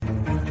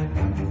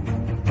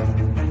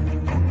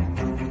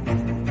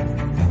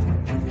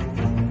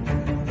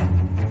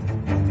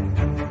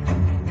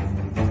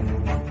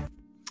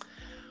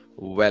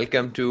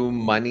Welcome to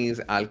Money's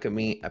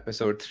Alchemy,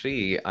 episode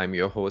 3. I'm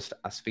your host,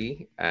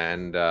 Asfi,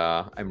 and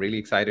I'm really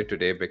excited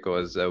today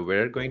because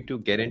we're going to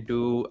get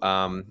into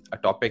a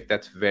topic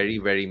that's very,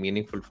 very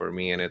meaningful for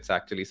me. And it's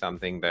actually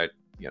something that,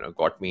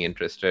 got me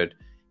interested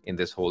in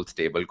this whole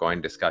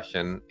stablecoin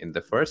discussion in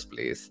the first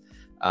place.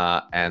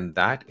 And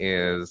that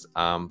is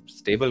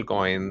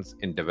stablecoins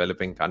in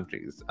developing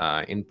countries.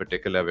 In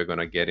particular, we're going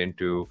to get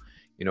into,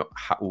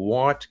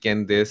 what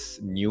can this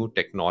new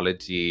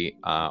technology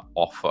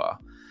offer?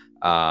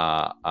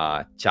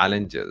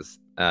 Challenges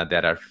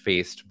that are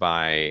faced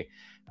by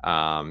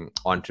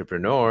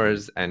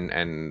entrepreneurs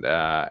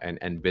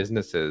and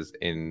businesses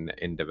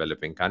in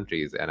developing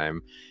countries, and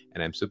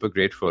I'm super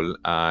grateful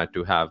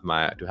to have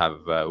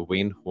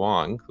Wayne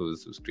Huang,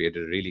 who's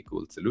created a really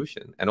cool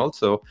solution, and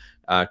also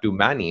to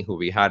Manny, who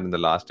we had in the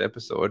last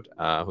episode,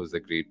 who's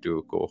agreed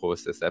to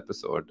co-host this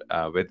episode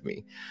with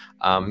me.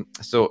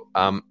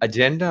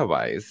 Agenda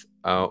wise,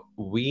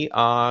 we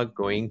are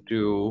going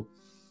to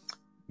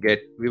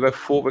we're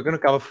going to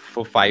cover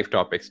 5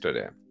 topics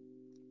today.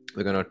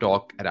 We're going to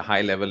talk at a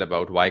high level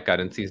about why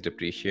currencies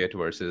depreciate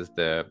versus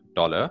the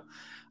dollar.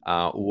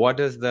 What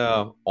does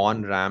the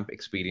on-ramp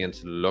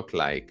experience look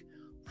like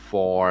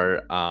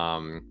for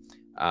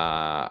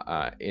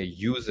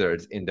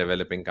users in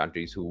developing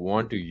countries who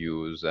want to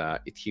use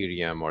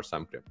Ethereum or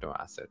some crypto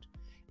asset?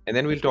 And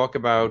then we'll talk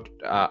about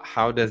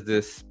how does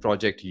this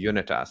project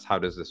Unitas, how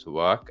does this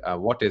work?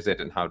 What is it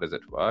and how does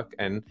it work?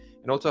 And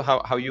also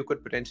how you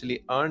could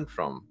potentially earn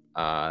from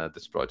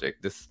this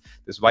project. This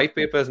white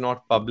paper is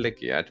not public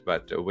yet,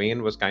 but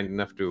Wayne was kind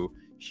enough to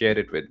share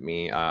it with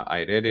me.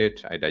 I read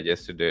it, I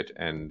digested it,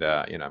 and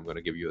I'm going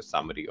to give you a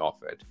summary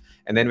of it.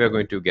 And then we're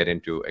going to get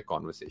into a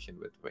conversation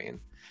with Wayne.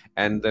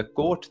 And the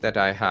quote that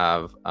I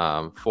have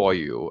for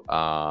you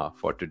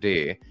for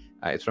today,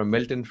 it's from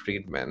Milton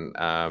Friedman,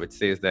 which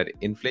says that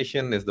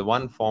inflation is the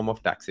one form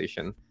of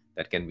taxation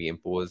that can be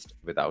imposed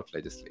without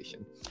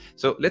legislation.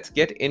 So let's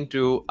get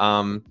into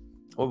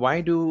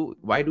why do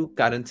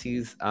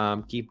currencies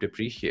keep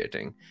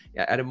depreciating?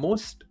 At a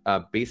most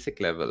basic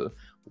level,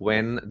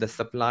 when the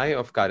supply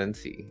of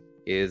currency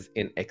is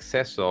in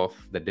excess of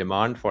the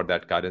demand for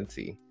that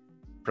currency,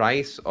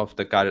 price of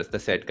the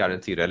said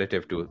currency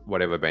relative to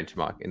whatever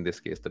benchmark, in this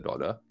case the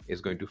dollar,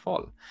 is going to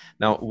fall.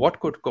 Now,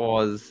 what could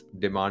cause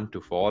demand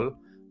to fall?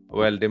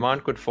 Well,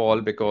 demand could fall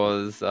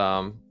because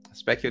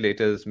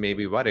speculators may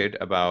be worried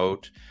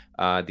about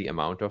the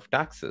amount of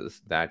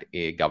taxes that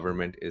a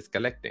government is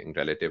collecting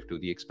relative to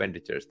the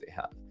expenditures they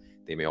have.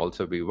 They may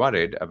also be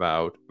worried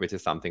about, which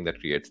is something that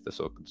creates the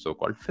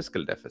so-called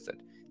fiscal deficit.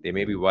 They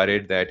may be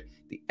worried that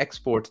the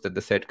exports that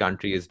the said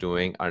country is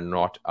doing are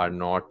not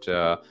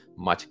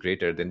much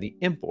greater than the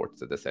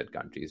imports that the said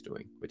country is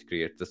doing, which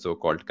creates the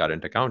so-called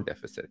current account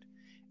deficit.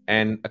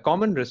 And a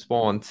common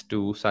response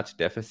to such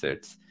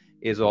deficits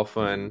is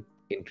often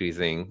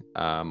increasing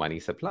money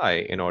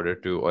supply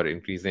or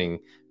increasing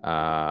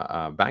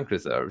bank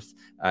reserves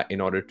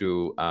in order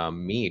to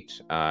meet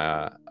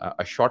a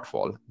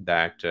shortfall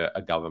that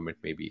a government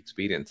may be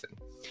experiencing.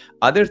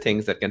 Other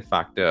things that can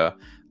factor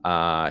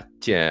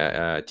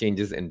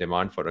changes in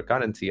demand for a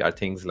currency are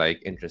things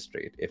like interest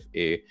rate. If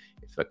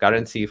a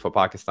currency for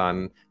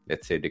Pakistan,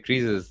 let's say,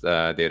 decreases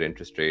their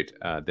interest rate,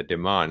 the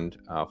demand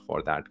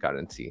for that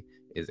currency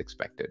is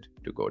expected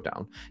to go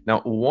down.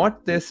 Now,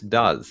 what this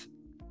does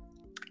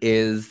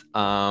is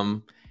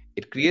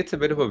it creates a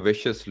bit of a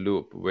vicious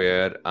loop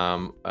where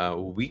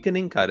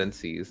weakening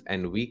currencies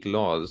and weak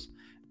laws,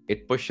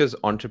 it pushes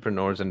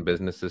entrepreneurs and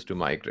businesses to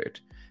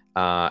migrate.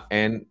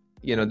 And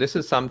this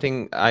is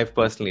something I've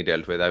personally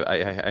dealt with.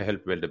 I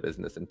helped build a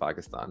business in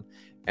Pakistan,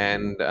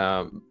 and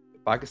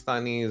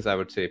Pakistanis, I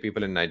would say,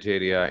 people in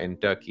Nigeria, in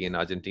Turkey, in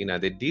Argentina,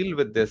 they deal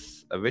with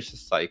this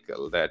vicious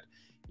cycle that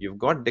you've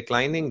got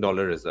declining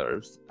dollar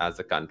reserves as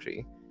a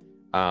country,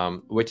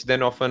 which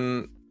then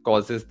often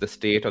causes the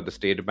state or the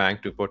state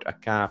bank to put a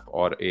cap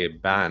or a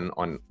ban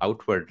on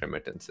outward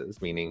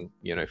remittances, meaning,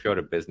 if you're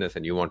a business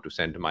and you want to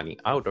send money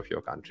out of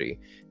your country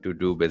to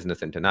do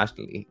business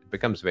internationally, it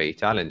becomes very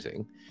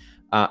challenging.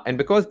 And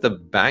because the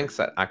banks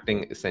are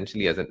acting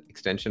essentially as an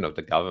extension of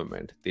the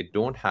government, they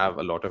don't have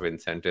a lot of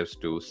incentives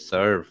to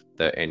serve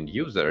the end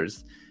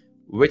users,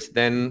 which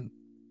then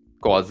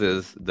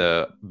causes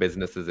the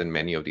businesses in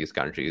many of these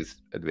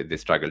countries, they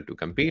struggle to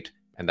compete.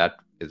 And that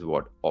is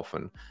what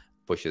often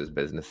pushes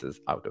businesses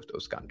out of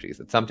those countries.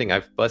 It's something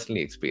I've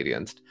personally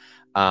experienced.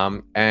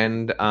 And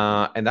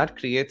that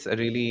creates a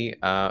really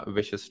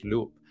vicious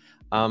loop.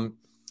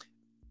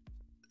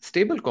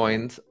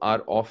 Stablecoins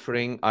are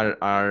offering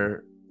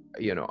are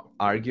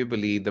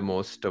arguably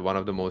one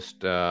of the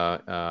most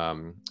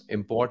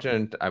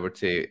important, I would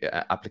say,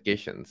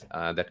 applications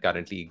that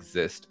currently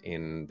exist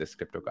in this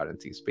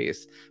cryptocurrency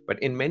space. But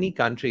in many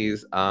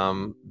countries,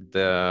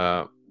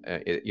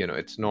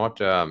 it's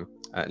not.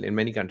 In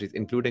many countries,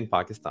 including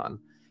Pakistan,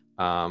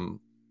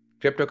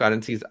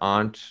 cryptocurrencies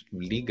aren't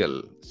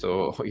legal.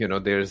 So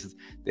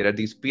there are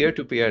these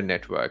peer-to-peer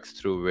networks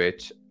through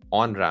which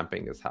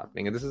on-ramping is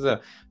happening. And this is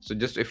so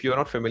just if you're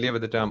not familiar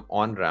with the term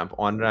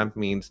on-ramp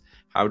means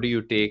how do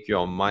you take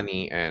your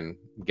money and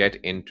get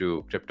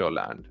into crypto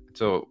land.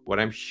 So what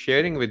I'm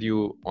sharing with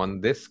you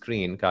on this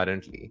screen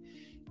currently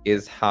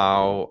is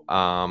how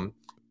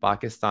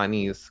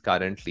Pakistanis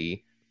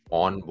currently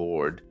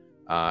onboard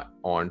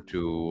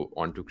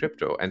onto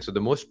crypto. And so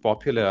the most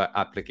popular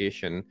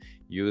application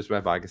used by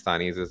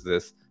Pakistanis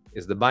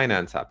is the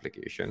Binance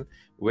application,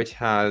 which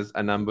has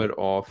a number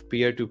of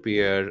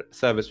peer-to-peer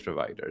service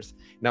providers.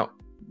 Now,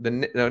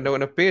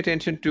 now pay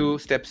attention to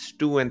steps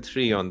 2 and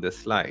 3 on this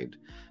slide.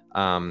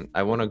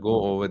 I want to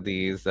go over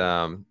these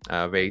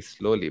very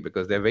slowly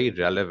because they're very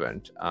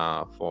relevant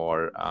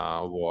for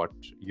what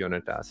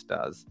Unitas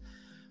does.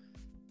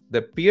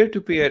 The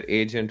peer-to-peer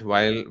agent,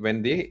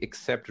 when they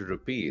accept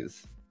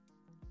rupees,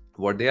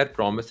 what they are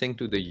promising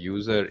to the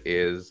user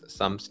is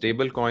some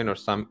stablecoin or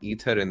some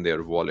ether in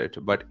their wallet.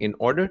 But in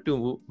order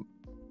to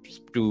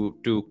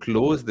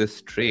close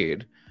this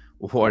trade,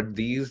 what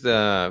these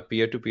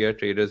peer-to-peer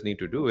traders need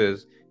to do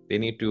is they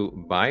need to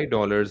buy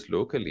dollars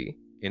locally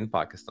in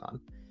Pakistan,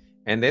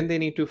 and then they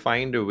need to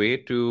find a way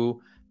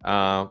to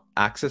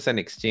access an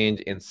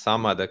exchange in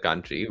some other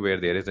country where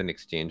there is an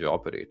exchange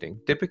operating,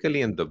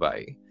 typically in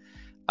Dubai.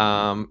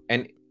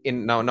 And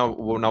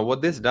now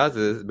what this does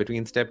is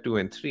between step 2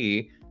 and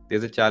 3,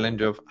 there's a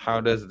challenge of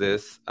how does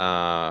this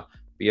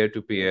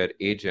peer-to-peer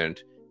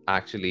agent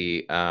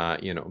actually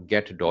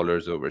get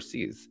dollars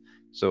overseas.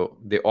 So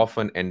they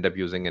often end up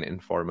using an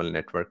informal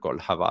network called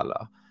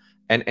Hawala.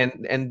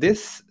 And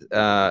this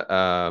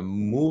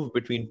move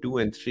between 2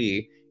 and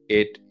 3,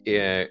 it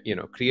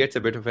creates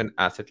a bit of an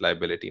asset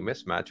liability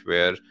mismatch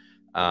where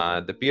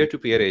the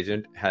peer-to-peer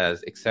agent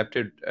has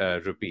accepted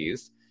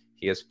rupees,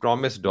 he has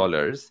promised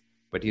dollars,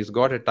 but he's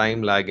got a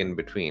time lag in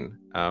between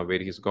where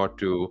he's got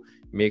to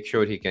make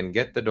sure he can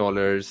get the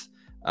dollars,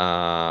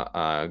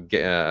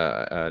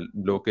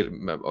 local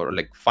or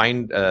like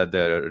find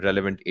the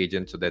relevant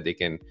agent so that they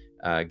can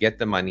get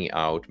the money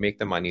out, make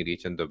the money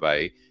reach in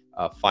Dubai,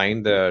 buy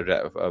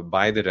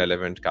the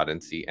relevant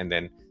currency, and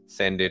then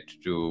send it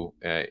to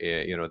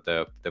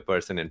the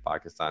person in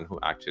Pakistan who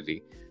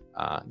actually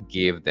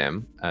gave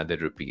them the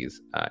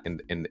rupees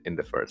in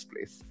the first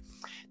place.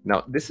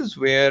 Now, this is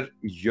where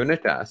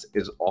Unitas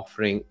is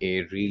offering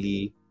a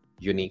really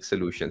unique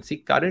solution. See,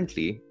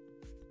 currently,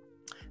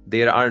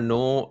 there are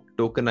no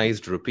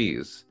tokenized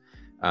rupees.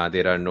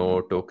 There are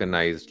no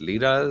tokenized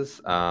liras.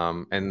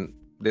 And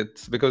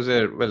it's because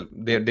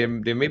they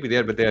may be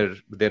there, but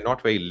they're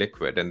not very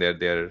liquid, and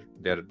they're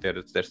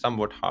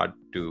somewhat hard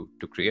to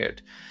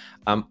create.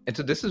 And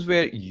so this is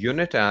where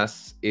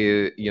Unitas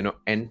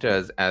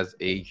enters as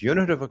a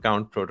unit of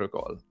account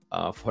protocol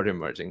for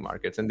emerging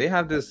markets, and they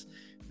have this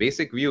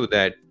basic view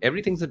that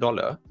everything's a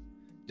dollar,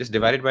 just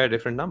divided by a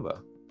different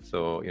number.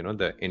 So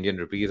the Indian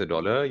rupee is a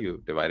dollar.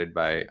 You divide it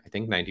by I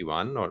think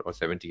 91 or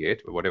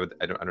 78, or whatever.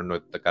 I don't know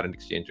what the current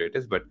exchange rate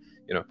is, but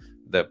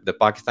the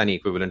Pakistani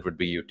equivalent would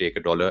be you take a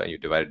dollar and you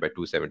divide it by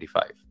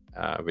 275,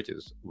 which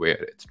is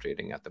where it's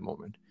trading at the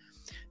moment.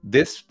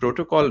 This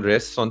protocol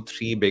rests on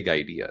 3 big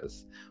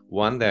ideas.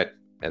 One, that,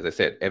 as I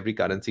said, every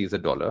currency is a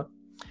dollar.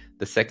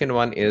 The second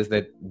one is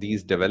that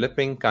these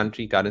developing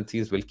country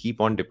currencies will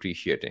keep on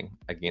depreciating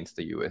against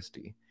the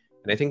USD.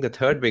 And I think the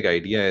third big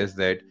idea is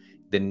that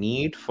the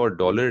need for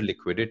dollar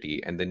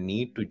liquidity and the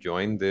need to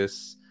join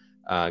this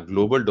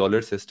global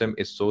dollar system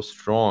is so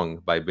strong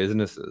by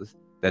businesses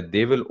that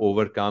they will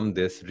overcome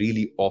this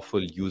really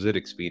awful user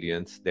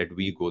experience that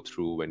we go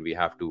through when we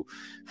have to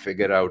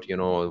figure out,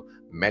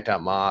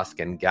 MetaMask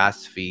and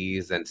gas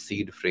fees and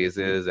seed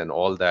phrases and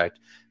all that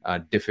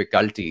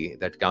difficulty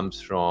that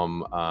comes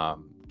from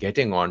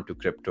getting onto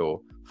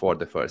crypto for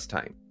the first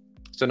time.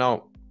 So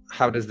now,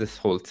 how does this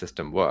whole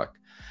system work?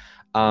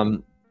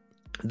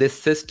 This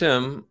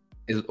system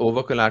is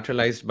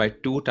over-collateralized by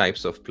 2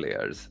 types of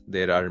players.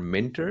 There are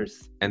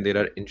minters and there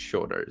are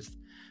insurers.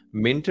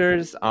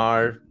 Minters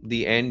are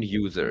the end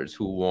users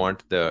who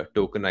want the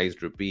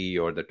tokenized rupee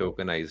or the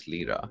tokenized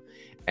lira.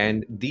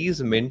 And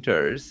these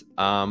minters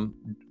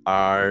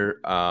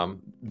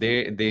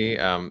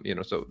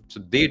so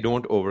they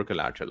don't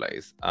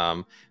over-collateralize.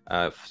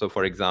 So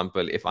for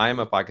example, if I'm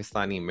a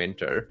Pakistani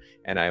minter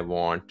and I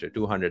want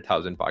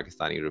 200,000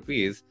 Pakistani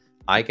rupees,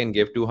 I can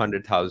give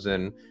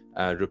 200,000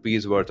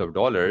 rupees worth of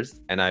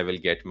dollars, and I will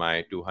get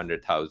my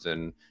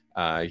 200,000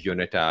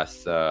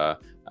 Unitas, or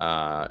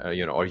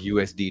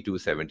USD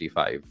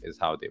 275 is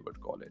how they would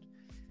call it.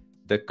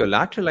 The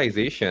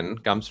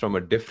collateralization comes from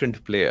a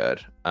different player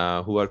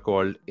who are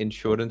called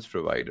insurance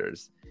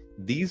providers.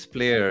 These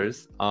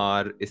players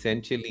are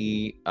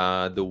essentially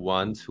the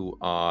ones who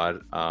are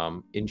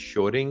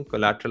ensuring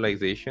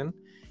collateralization,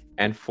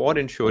 and for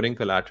ensuring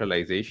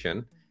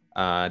collateralization,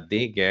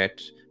 they get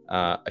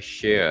a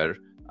share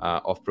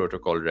of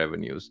protocol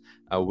revenues,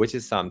 which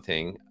is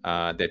something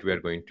that we're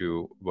going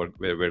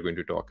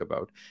to talk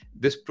about.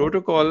 This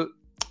protocol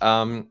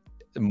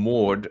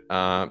mode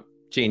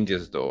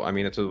changes, though. I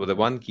mean, so the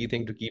one key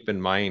thing to keep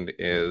in mind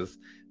is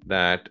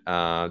that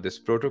this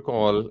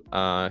protocol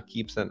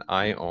keeps an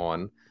eye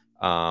on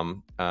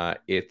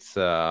its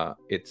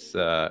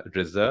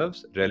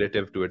reserves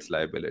relative to its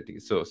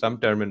liabilities. So some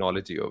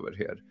terminology over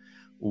here.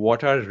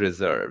 What are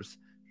reserves?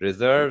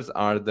 Reserves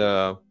are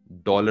the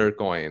dollar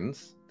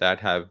coins that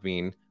have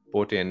been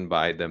put in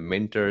by the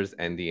minters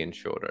and the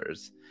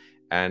insurers,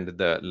 and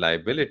the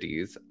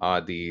liabilities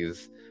are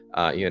these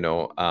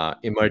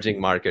emerging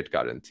market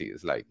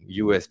currencies like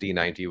USD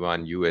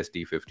 91,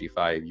 USD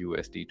 55,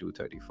 USD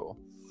 234.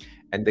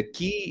 And the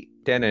key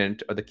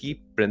tenant or the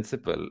key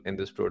principle in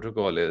this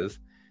protocol is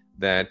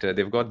that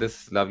they've got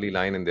this lovely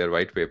line in their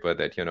white paper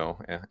that,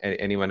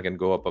 anyone can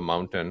go up a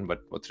mountain,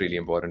 but what's really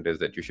important is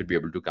that you should be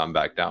able to come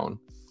back down.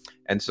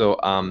 And so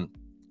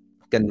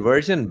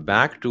conversion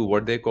back to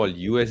what they call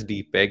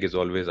USD peg is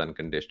always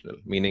unconditional,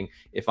 meaning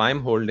if I'm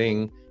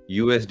holding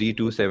USD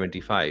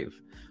 275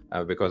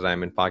 because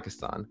I'm in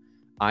Pakistan,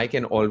 I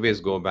can always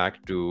go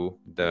back to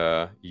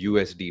the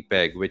USD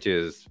peg, which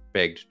is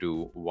pegged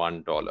to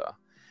 $1.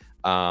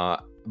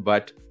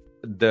 But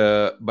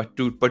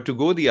to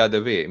go the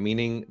other way,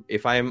 meaning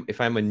if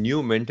I'm a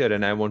new minter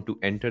and I want to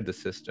enter the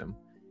system,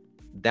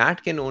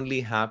 that can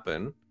only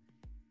happen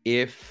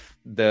if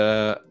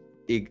the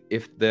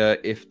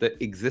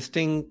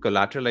existing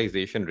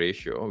collateralization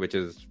ratio, which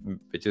is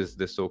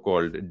the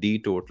so-called D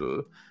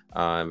total,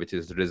 which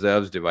is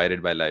reserves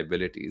divided by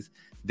liabilities,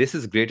 this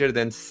is greater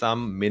than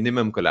some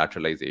minimum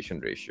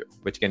collateralization ratio,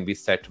 which can be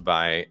set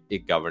by a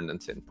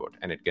governance input,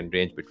 and it can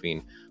range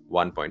between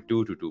 1.2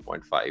 to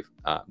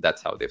 2.5.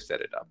 That's how they've set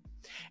it up.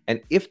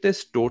 And if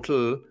this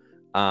total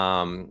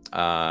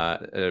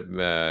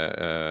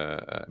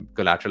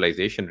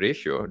collateralization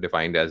ratio,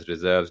 defined as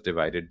reserves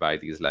divided by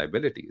these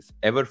liabilities,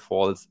 ever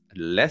falls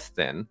less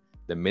than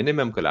the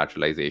minimum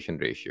collateralization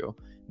ratio,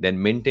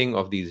 then minting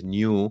of these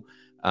new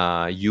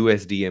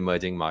USD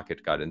emerging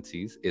market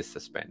currencies is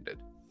suspended.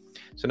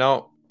 So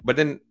now, but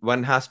then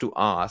one has to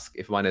ask,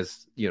 if one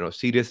is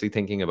seriously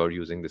thinking about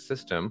using the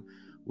system,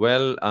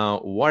 well,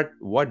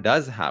 what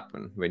does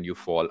happen when you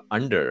fall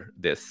under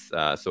this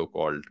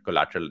so-called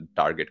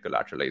target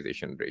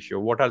collateralization ratio?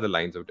 What are the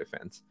lines of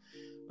defense?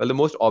 Well, the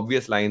most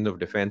obvious line of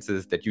defense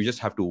is that you just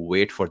have to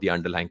wait for the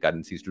underlying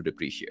currencies to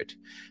depreciate,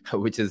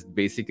 which is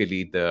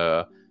basically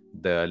the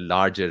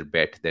larger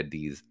bet that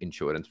these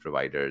insurance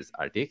providers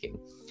are taking.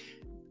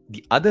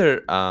 The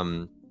other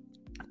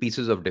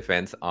pieces of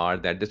defense are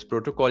that this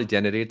protocol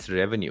generates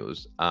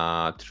revenues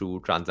through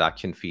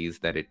transaction fees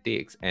that it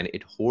takes, and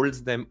it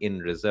holds them in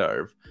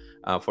reserve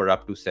for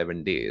up to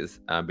 7 days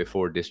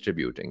before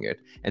distributing it.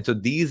 And so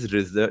these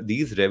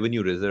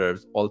revenue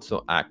reserves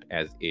also act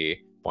as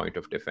a point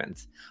of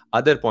defense.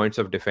 Other points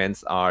of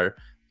defense are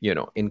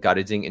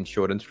encouraging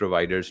insurance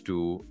providers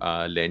to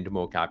lend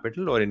more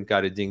capital, or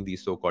encouraging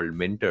these so-called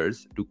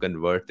minters to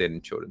convert their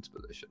insurance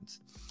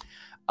positions.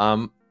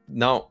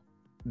 Now,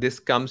 this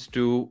comes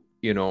to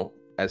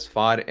as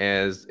far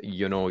as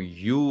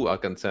you are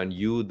concerned,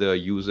 you the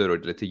user, or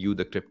let's say you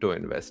the crypto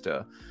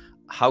investor,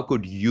 how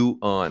could you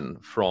earn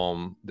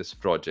from this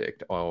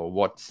project, or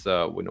what's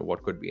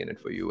what could be in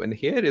it for you? And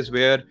here is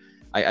where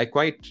I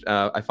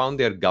found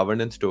their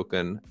governance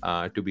token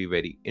to be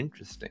very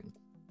interesting.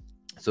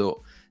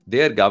 So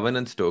their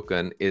governance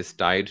token is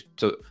tied.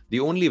 So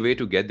the only way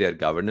to get their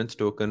governance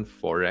token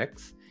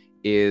Forex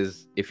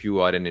is if you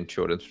are an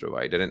insurance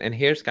provider, and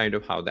here's kind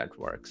of how that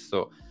works.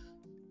 So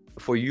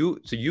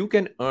you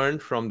can earn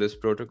from this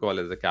protocol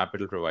as a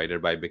capital provider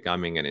by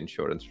becoming an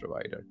insurance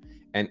provider.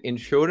 And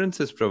insurance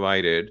is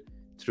provided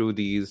through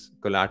these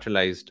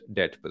collateralized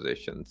debt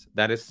positions.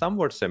 That is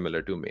somewhat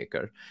similar to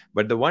Maker.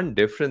 But the one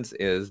difference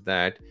is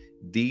that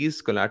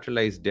these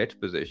collateralized debt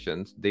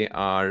positions, they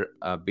are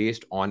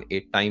based on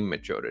a time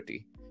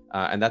maturity.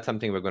 And that's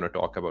something we're going to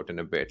talk about in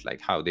a bit, like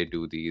how they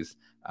do these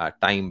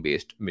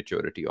time-based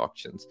maturity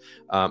auctions.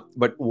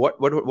 But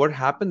what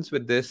happens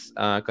with this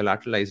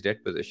collateralized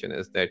debt position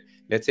is that,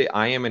 let's say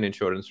I am an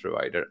insurance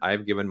provider,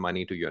 I've given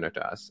money to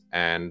Unitas,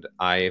 and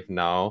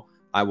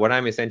what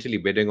I'm essentially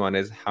bidding on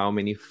is how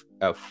many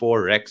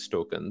Forex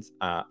tokens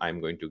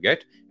I'm going to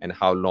get, and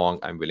how long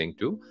I'm willing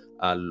to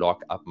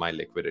lock up my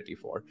liquidity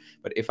for.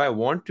 But if I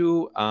want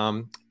to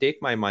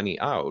take my money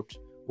out,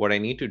 what I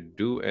need to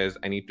do is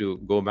I need to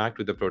go back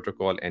to the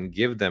protocol and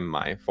give them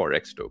my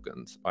Forex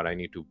tokens, or I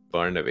need to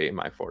burn away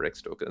my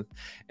Forex tokens.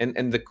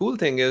 And the cool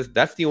thing is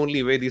that's the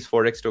only way these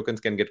Forex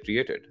tokens can get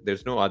created.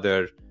 There's no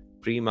other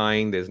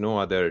pre-mine, there's no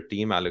other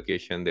team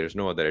allocation, there's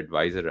no other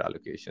advisor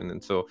allocation.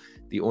 And so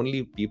the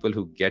only people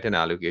who get an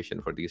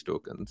allocation for these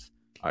tokens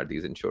are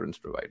these insurance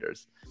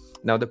providers.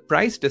 Now, the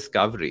price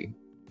discovery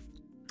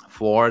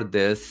for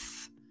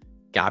this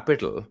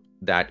capital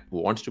that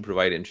wants to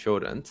provide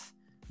insurance,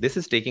 this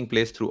is taking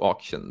place through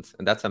auctions.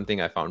 And that's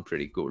something I found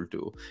pretty cool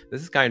too.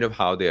 This is kind of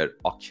how their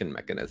auction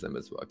mechanism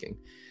is working.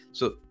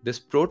 So this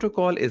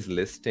protocol is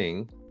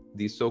listing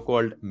these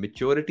so-called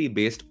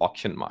maturity-based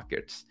auction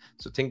markets.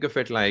 So think of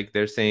it like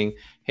they're saying,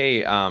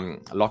 hey,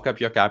 lock up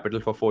your capital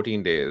for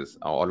 14 days,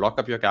 or lock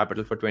up your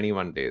capital for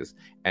 21 days,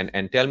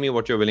 and tell me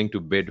what you're willing to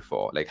bid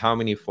for. Like, how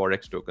many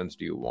Forex tokens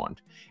do you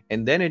want?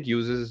 And then it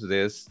uses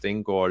this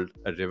thing called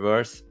a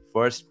reverse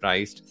first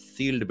priced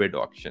sealed bid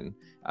auction.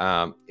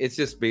 It's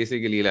just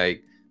basically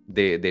like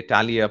they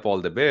tally up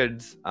all the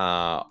bids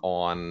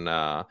on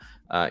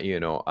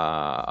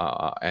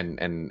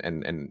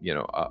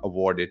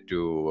award it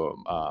to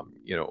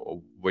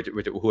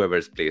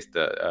whoever's placed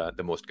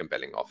the most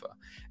compelling offer.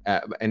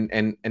 And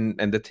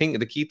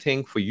the key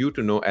thing for you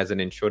to know as an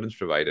insurance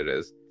provider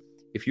is,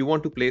 if you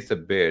want to place a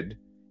bid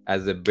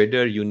as a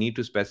bidder, you need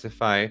to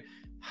specify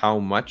how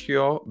much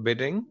you're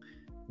bidding,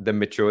 the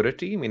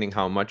maturity, meaning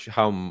how much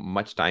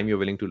time you're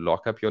willing to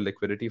lock up your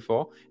liquidity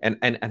for,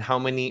 and how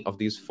many of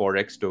these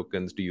forex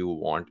tokens do you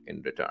want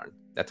in return.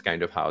 That's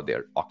kind of how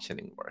their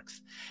auctioning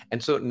works.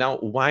 And so now,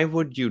 why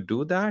would you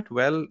do that?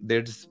 Well,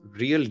 there's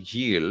real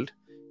yield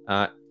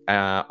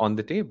on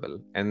the table,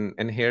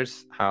 and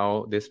here's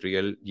how this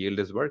real yield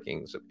is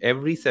working. So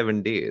every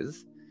 7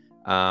 days,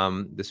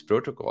 this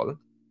protocol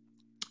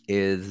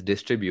is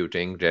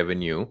distributing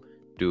revenue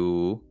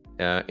to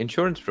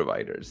insurance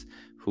providers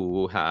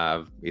who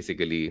have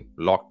basically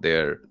locked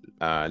their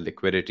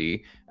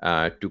liquidity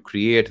to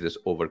create this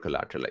over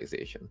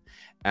collateralization.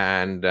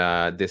 And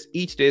this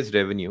each day's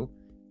revenue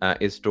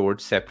is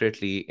stored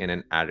separately in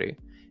an array.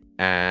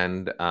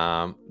 And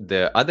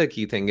the other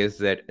key thing is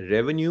that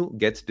revenue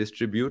gets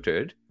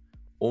distributed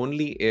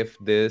only if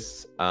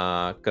this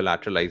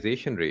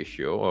collateralization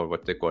ratio, or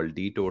what they call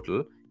D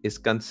total, is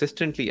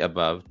consistently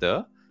above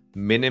the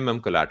minimum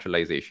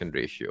collateralization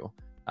ratio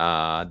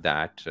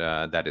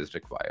that is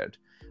required.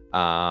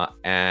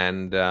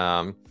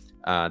 The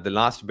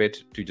last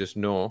bit to just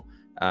know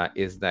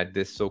is that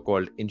this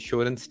so-called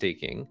insurance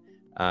staking,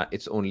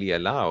 it's only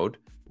allowed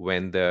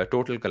when the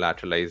total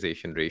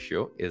collateralization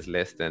ratio is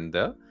less than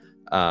the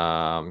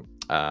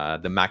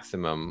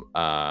maximum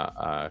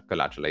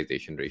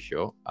collateralization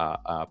ratio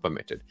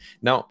permitted.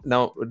 Now,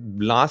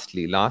 last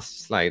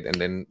slide, and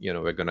then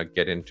we're going to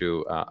get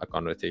into a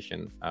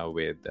conversation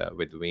with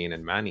Wayne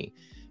and Manny.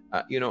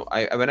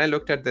 When I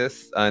looked at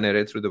this and I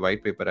read through the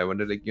white paper, I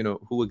wondered,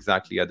 who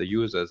exactly are the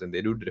users? And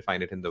they do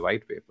define it in the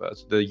white paper.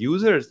 So the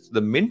users,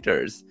 the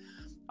minters,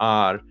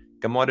 are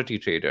commodity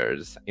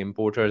traders,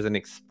 importers and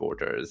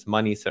exporters,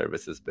 money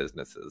services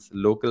businesses,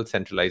 local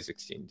centralized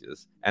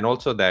exchanges, and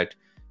also that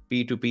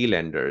P2P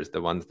lenders, the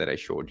ones that I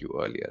showed you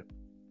earlier.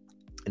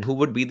 And who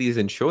would be these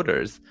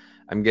insurers?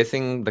 I'm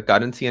guessing the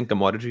currency and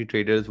commodity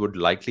traders would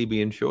likely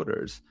be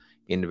insurers,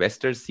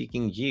 investors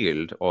seeking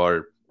yield,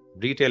 or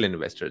retail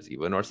investors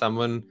even, or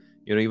someone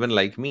even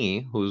like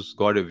me who's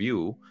got a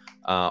view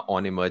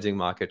on emerging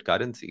market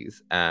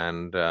currencies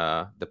and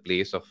the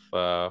place of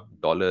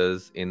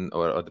dollars in,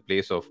 or the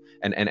place of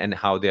and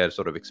how they are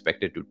sort of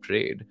expected to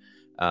trade.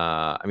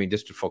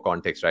 Just for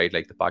context, right?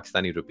 Like the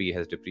Pakistani rupee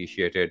has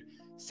depreciated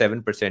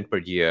 7% per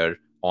year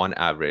on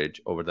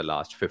average over the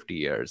last 50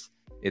 years.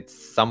 It's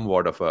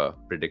somewhat of a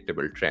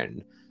predictable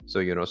trend.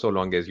 So, so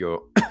long as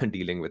you're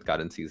dealing with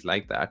currencies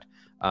like that,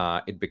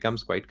 it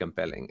becomes quite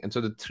compelling. And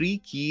so the three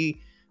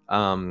key,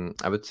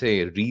 I would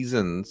say,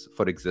 reasons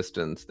for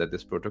existence that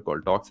this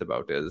protocol talks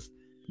about is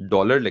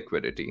dollar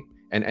liquidity.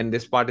 And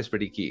this part is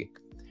pretty key.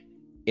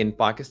 In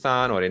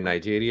Pakistan or in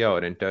Nigeria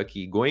or in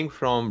Turkey, going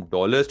from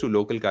dollars to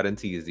local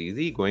currency is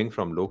easy. Going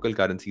from local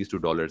currencies to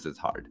dollars is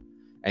hard.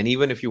 And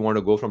even if you want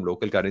to go from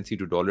local currency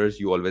to dollars,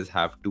 you always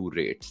have two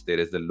rates. There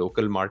is the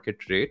local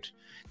market rate,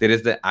 there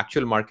is the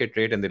actual market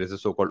rate, and there is a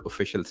so-called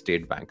official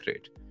state bank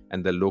rate.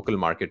 And the local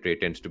market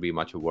rate tends to be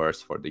much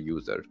worse for the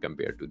user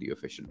compared to the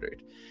official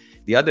rate.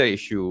 The other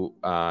issue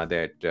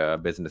that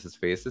businesses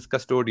face is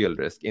custodial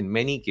risk. In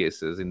many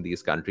cases in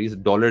these countries,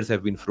 dollars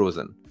have been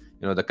frozen.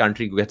 The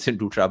country gets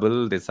into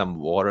trouble, there's some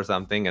war or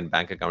something, and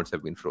bank accounts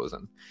have been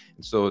frozen.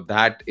 So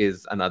that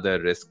is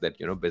another risk that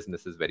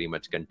businesses very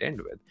much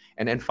contend with.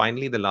 And then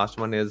finally, the last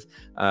one is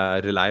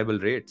reliable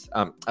rates.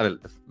 I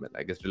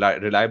guess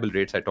reliable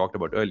rates I talked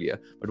about earlier.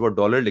 But what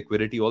dollar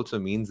liquidity also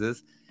means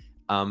is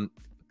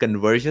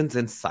conversions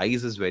in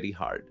size is very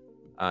hard.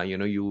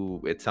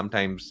 It's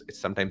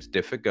sometimes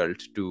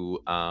difficult to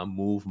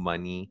move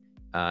money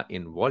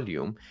in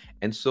volume,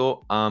 and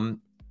so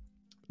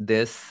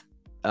this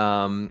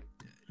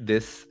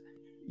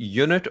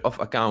unit of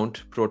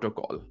account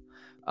protocol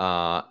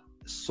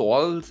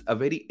solves a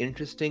very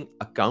interesting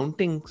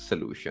accounting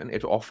solution.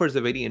 It offers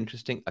a very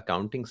interesting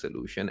accounting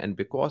solution, and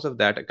because of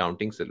that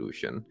accounting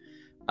solution,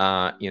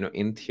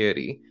 in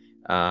theory,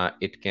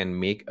 it can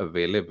make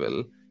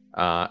available.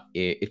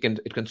 It can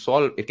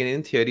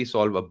in theory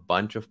solve a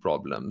bunch of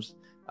problems,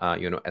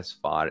 as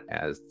far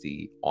as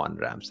the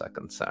on-ramps are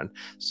concerned.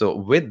 So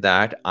with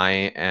that, I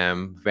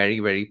am very,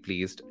 very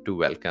pleased to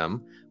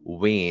welcome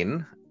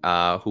Wayne,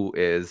 who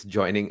is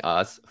joining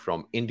us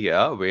from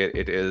India, where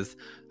it is,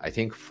 I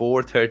think,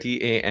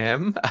 4:30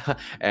 a.m.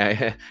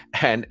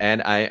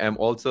 and I am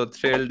also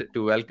thrilled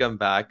to welcome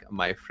back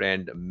my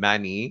friend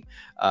Manny.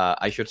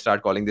 I should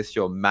start calling this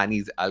show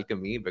Manny's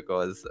Alchemy,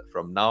 because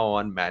from now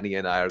on, Manny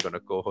and I are going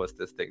to co-host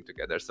this thing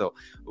together. So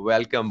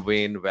welcome,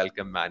 Wayne.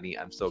 Welcome, Manny.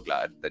 I'm so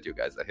glad that you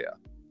guys are here.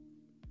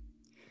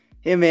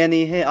 Hey,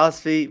 Manny. Hey,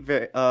 Asfi.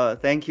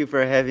 Thank you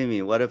for having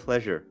me. What a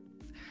pleasure.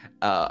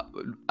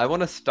 I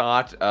want to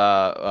start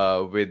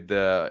with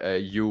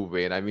you,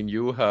 Wayne. I mean,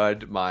 you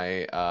heard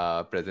my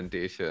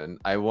presentation.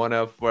 I want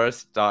to first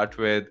start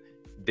with,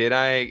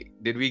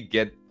 did we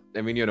get,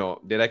 I mean,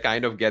 did I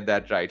kind of get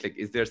that right? Like,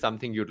 is there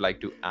something you'd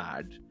like to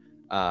add,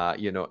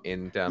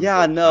 in terms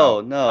Yeah, of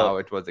no. how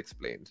it was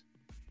explained?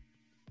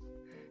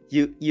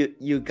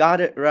 You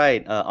got it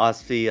right,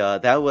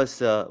 Osfi. That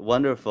was a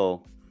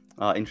wonderful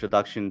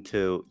introduction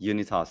to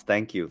Unitas.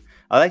 Thank you.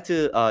 I'd like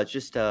to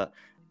just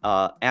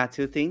add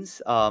two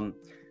things.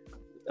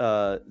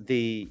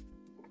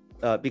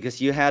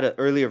 Because you had an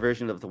earlier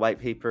version of the white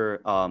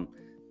paper,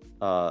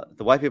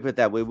 the white paper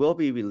that we will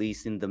be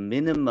releasing, the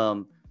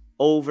minimum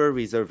over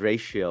reserve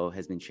ratio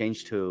has been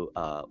changed to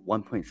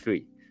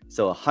 1.3,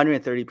 so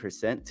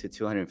 130% to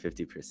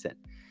 250%.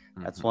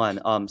 That's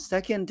one.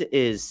 Second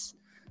is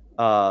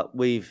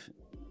we've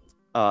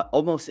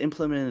almost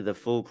implemented the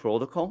full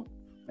protocol.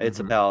 It's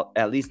about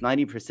at least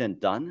 90%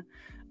 done.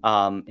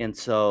 And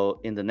so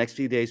in the next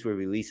few days, we're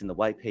releasing the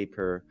white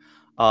paper.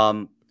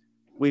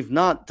 We've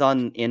not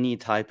done any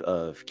type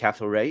of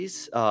capital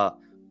raise,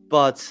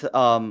 but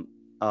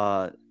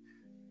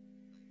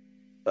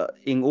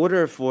in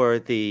order for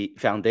the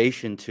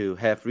foundation to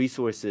have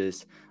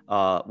resources,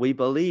 we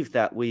believe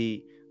that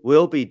we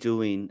will be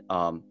doing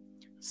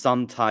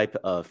some type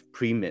of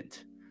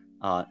pre-mint.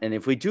 And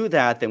if we do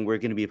that, then we're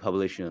going to be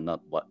publishing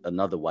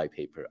another white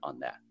paper on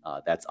that.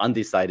 That's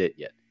undecided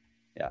yet.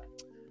 Yeah.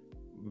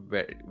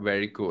 Very,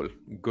 very cool.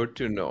 Good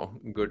to know.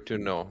 Good to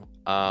know.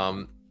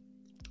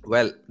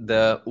 Well,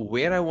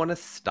 where I want to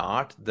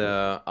start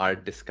our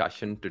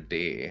discussion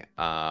today,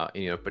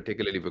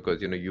 particularly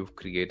because you've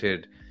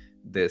created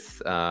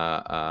this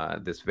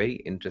very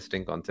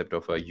interesting concept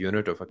of a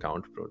unit of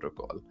account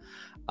protocol.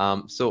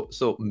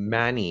 So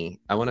Manny,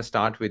 I want to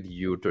start with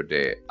you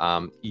today.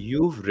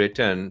 You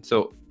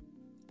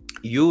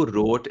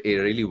wrote a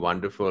really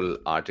wonderful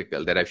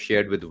article that I've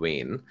shared with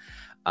Wayne.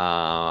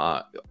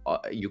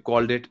 You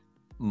called it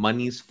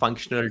Money's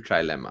Functional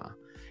Trilemma.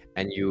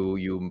 And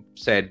you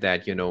said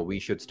that, we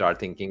should start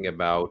thinking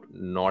about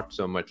not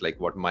so much like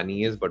what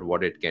money is, but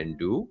what it can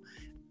do.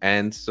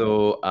 And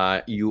so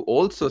you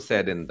also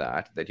said in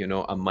that,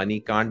 a money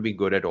can't be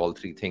good at all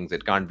three things.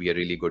 It can't be a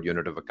really good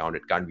unit of account.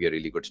 It can't be a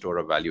really good store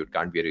of value. It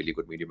can't be a really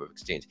good medium of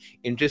exchange.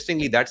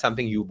 Interestingly, that's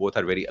something you both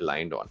are very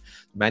aligned on.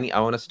 Manny,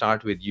 I want to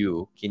start with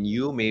you. Can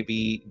you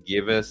maybe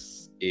give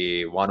us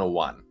a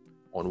 101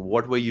 on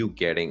what were you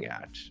getting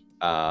at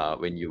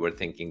when you were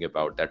thinking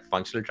about that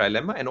functional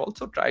trilemma, and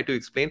also try to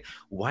explain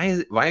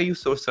why are you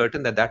so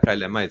certain that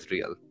trilemma is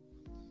real?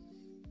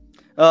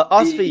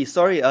 Osfi,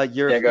 sorry,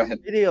 your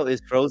video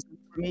is frozen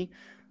for me.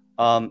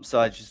 So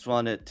I just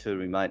wanted to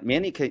remind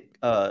Manny,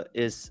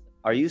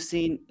 are you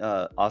seeing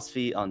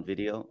Osfi on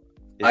video?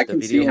 I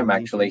can see him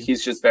actually.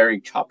 He's just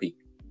very choppy.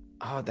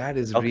 Oh, that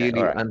is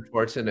really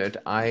unfortunate.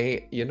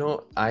 I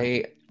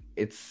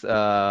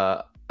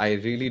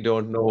really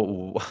don't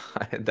know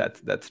why.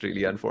 That's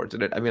really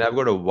unfortunate. I mean, I've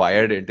got a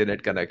wired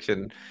internet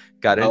connection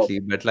currently,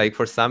 but like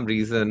for some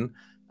reason,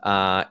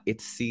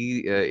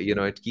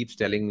 it keeps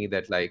telling me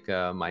that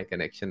my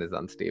connection is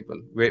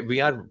unstable.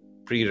 We are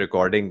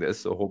pre-recording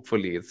this, so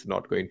hopefully it's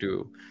not going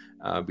to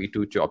be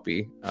too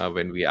choppy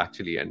when we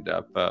actually end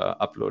up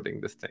uploading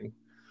this thing.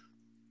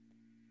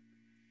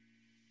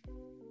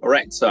 All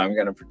right, so I'm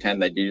going to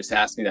pretend that you just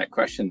asked me that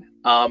question.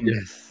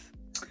 Yes.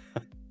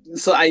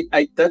 So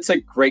I that's a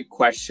great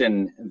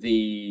question.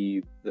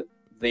 The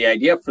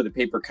idea for the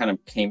paper kind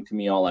of came to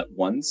me all at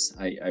once.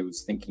 I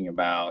was thinking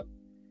about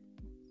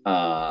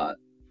the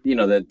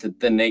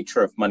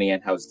nature of money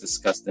and how it's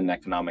discussed in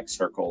economic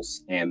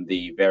circles, and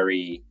the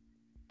very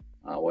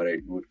what I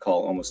would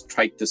call almost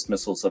trite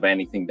dismissals of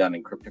anything done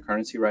in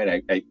cryptocurrency,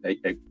 right?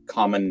 A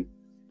common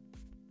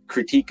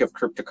critique of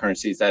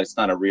cryptocurrency is that it's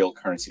not a real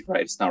currency,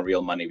 right? It's not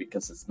real money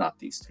because it's not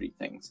these three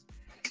things.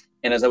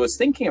 And as I was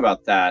thinking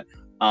about that,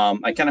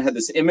 I kind of had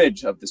this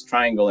image of this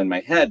triangle in my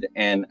head.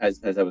 And as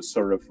I was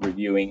sort of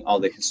reviewing all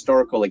the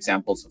historical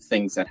examples of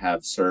things that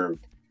have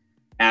served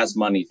as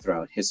money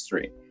throughout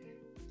history,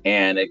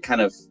 and it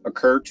kind of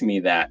occurred to me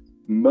that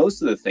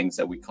most of the things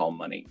that we call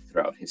money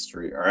throughout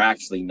history are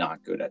actually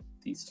not good at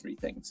these three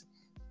things.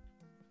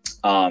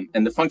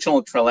 And the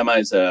functional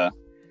trilemma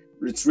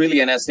it's really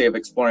an essay of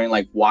exploring,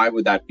 why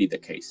would that be the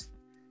case,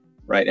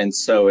 right? And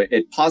so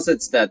it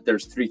posits that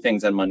there's three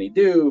things that money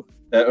do,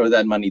 or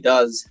that money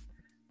does.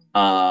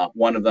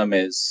 One of them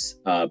is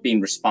being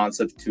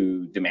responsive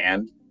to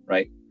demand,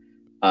 right?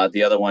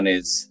 The other one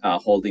is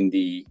holding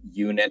the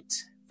unit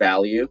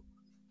value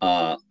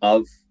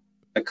of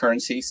a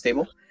currency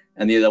stable.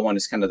 And the other one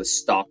is kind of the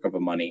stock of a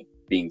money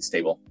being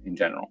stable in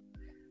general.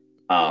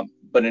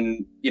 But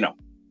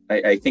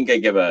I think I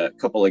gave a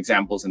couple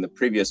examples in the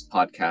previous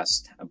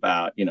podcast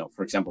about,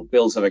 for example,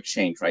 bills of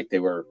exchange, right? They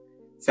were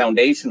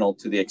foundational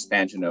to the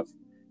expansion of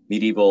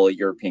medieval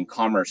European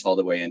commerce all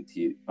the way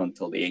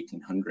until the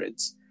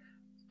 1800s.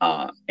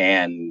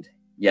 And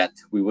yet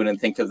we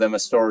wouldn't think of them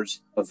as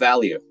stores of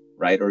value,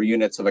 right? Or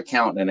units of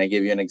account. And I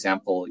gave you an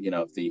example,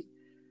 of the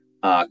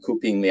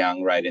Kuping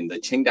Liang, right, in the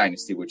Qing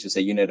dynasty, which is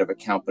a unit of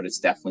account, but it's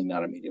definitely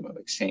not a medium of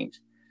exchange.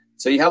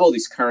 So you have all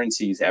these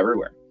currencies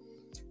everywhere.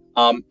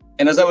 And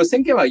as I was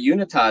thinking about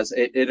Unitas,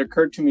 it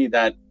occurred to me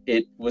that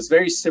it was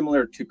very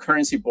similar to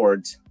currency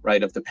boards,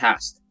 right, of the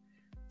past.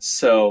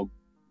 So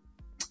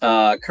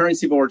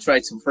currency boards,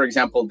 right? So for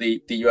example,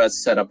 the US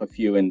set up a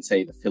few in,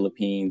 say, the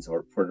Philippines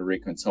or Puerto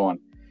Rico and so on.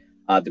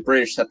 The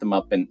British set them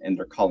up in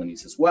their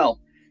colonies as well.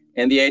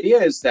 And the idea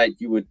is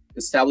that you would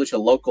establish a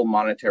local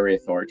monetary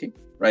authority,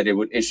 right? It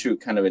would issue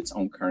kind of its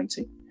own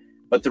currency,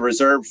 but the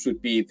reserves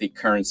would be the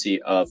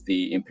currency of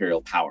the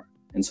imperial power.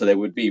 And so they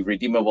would be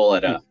redeemable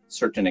at a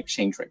certain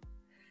exchange rate.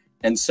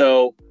 And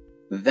so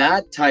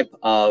that type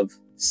of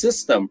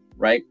system,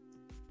 right?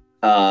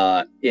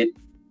 The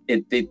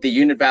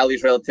unit value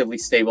is relatively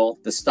stable.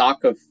 The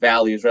stock of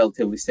value is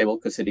relatively stable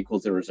because it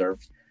equals the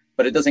reserves,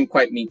 but it doesn't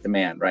quite meet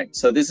demand, right?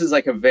 So this is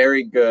like a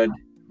very good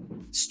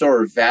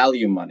store of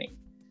value money,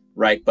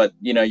 right? But,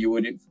 you know, you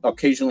would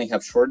occasionally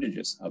have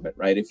shortages of it,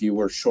 right? If you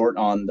were short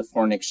on the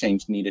foreign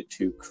exchange needed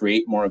to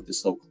create more of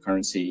this local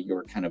currency, you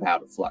were kind of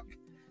out of luck.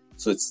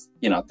 So it's,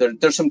 you know,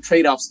 there's some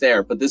trade-offs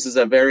there, but this is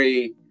a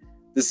very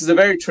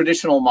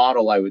traditional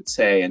model, I would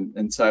say.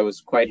 And so I was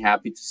quite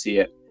happy to see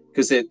it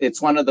because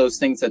it's one of those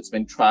things that's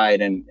been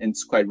tried and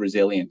it's quite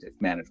resilient if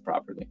managed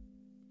properly.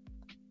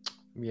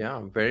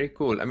 Yeah, very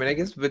cool. I mean, I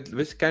guess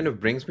which kind of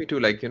brings me to,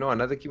 like, you know,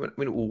 another key one.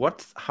 I mean,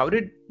 how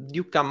did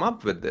you come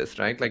up with this,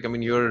 right? Like, I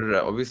mean, you're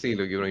obviously,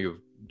 you know,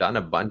 you've done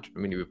a bunch. I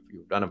mean, you've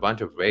done a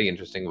bunch of very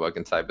interesting work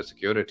in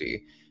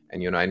cybersecurity,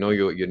 and, you know, I know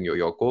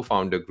your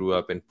co-founder grew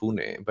up in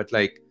Pune, but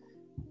like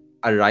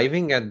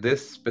arriving at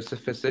this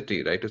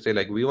specificity, right, to say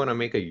like we want to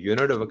make a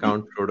unit of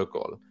account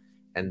protocol,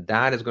 and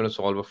that is going to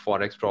solve a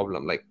forex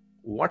problem. Like,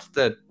 what's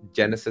the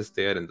genesis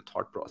there in the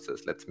thought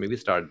process? Let's maybe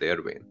start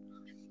there, Wayne.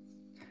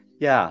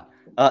 Yeah.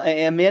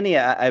 And Manny,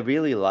 I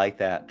really like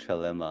that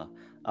trilemma,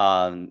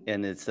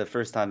 and it's the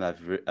first time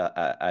I've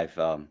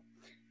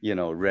you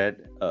know,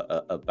 read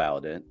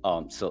about it.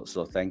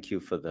 So thank you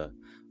for the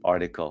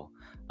article.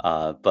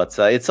 But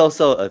it's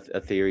also a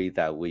theory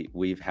that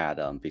we've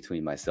had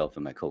between myself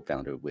and my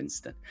co-founder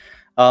Winston.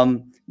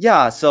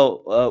 Yeah.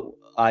 So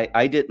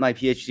I did my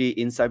PhD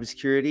in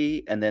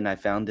cybersecurity, and then I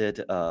founded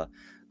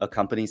a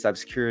company in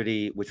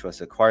cybersecurity, which was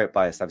acquired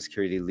by a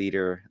cybersecurity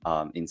leader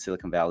in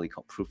Silicon Valley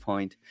called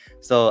Proofpoint.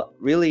 So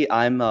really,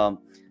 I'm an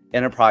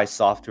enterprise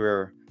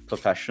software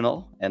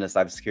professional and a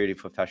cybersecurity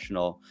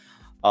professional.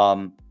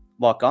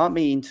 What got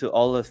me into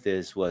all of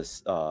this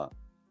was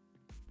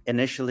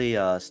initially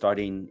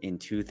starting in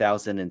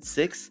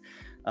 2006,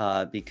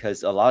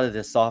 because a lot of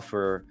the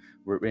software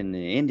were written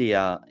in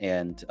India,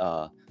 and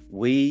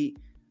we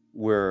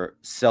were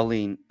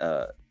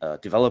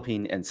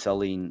developing and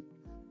selling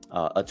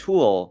a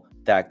tool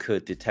that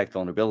could detect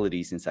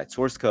vulnerabilities inside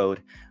source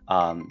code.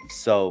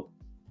 So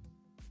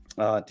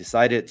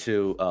decided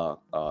to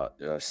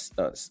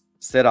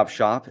set up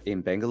shop in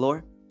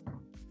Bangalore.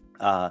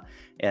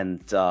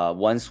 And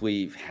once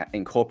we've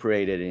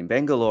incorporated in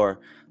Bangalore,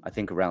 I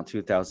think around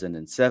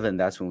 2007,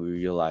 that's when we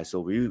realized,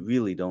 so we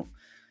really don't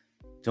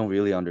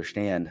really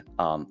understand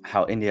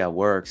how India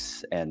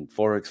works, and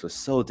forex was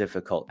so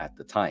difficult at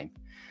the time.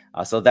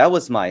 So that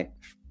was my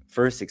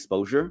first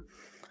exposure.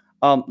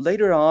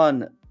 Later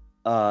on,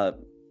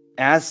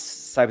 as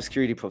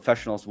cybersecurity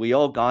professionals, we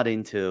all got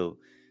into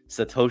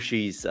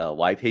Satoshi's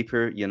white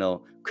paper, you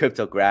know,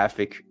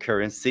 cryptographic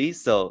currency.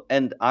 So,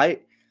 and I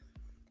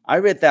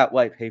read that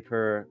white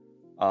paper,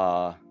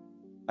 I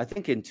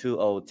think in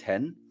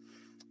 2010,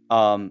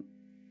 a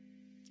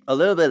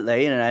little bit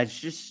late, and I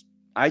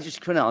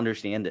just couldn't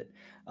understand it,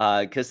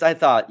 because I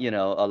thought, you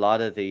know, a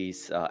lot of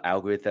these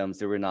algorithms,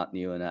 they were not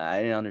new, and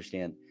I didn't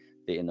understand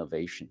the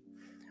innovation.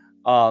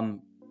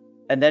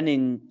 And then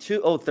in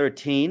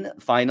 2013,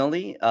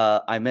 finally,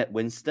 I met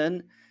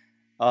Winston,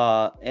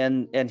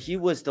 and he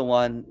was the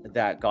one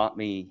that got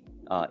me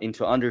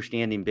into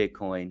understanding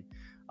Bitcoin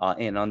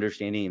and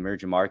understanding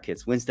emerging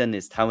markets. Winston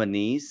is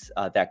Taiwanese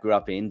that grew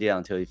up in India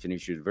until he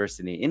finished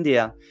university in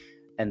India,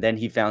 and then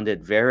he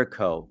founded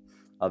Verico.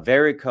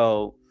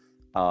 Verico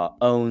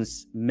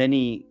owns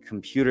many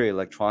computer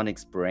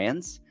electronics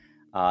brands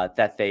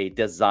that they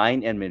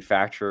design and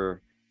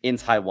manufacture in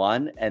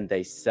Taiwan, and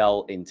they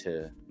sell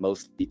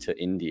mostly to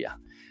India,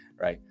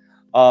 right?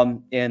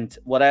 And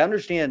what I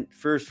understand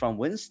first from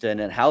Winston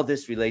and how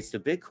this relates to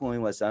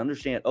Bitcoin was, I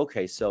understand,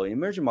 okay, so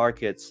emerging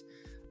markets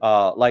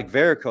like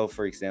Verico,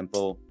 for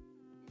example,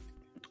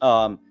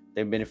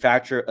 they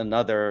manufacture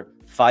another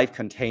 5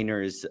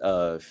 containers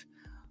of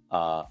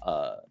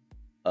hard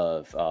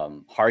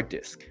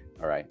disk,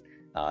 all right,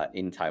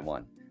 in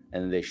Taiwan,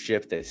 and they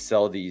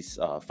sell these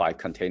 5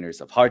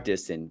 containers of hard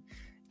disk in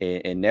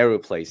Nehru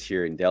Place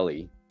here in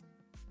Delhi,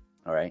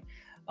 all right,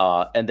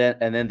 and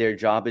then their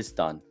job is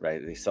done,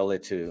 right? They sell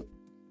it to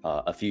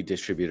a few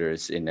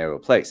distributors in Nehru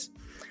Place,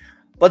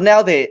 but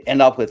now they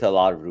end up with a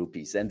lot of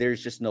rupees, and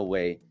there's just no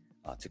way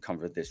to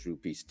convert this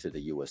rupees to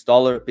the US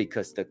dollar,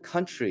 because the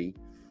country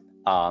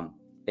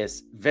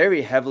is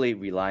very heavily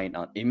reliant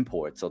on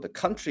imports. So the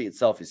country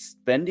itself is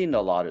spending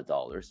a lot of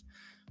dollars,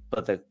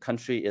 but the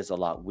country is a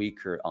lot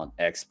weaker on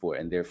export,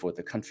 and therefore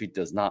the country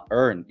does not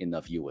earn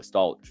enough US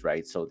dollars,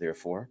 right? So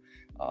therefore,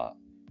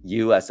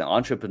 you as an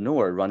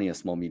entrepreneur running a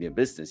small medium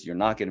business, you're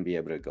not going to be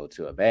able to go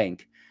to a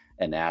bank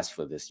and ask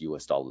for this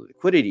US dollar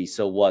liquidity.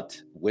 So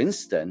what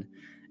Winston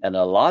and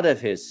a lot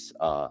of his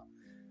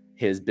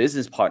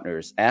business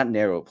partners at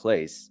Narrow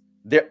Place,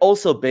 they're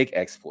also big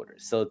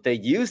exporters. So they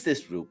use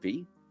this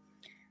rupee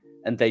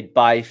and they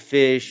buy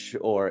fish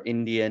or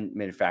Indian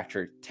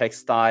manufactured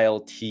textile,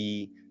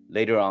 tea,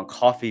 later on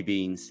coffee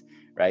beans,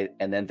 right?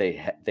 And then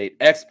they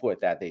export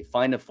that. They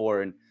find a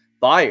foreign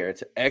buyer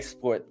to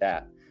export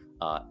that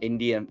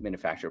Indian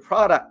manufactured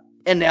product,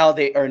 and now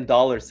they earn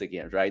dollars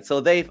again, right?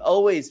 So they've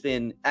always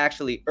been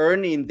actually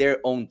earning their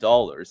own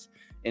dollars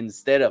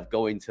instead of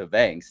going to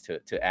banks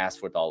to ask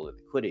for dollar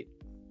liquidity.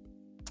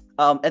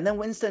 And then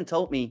Winston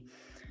told me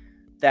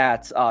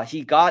that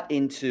he got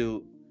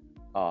into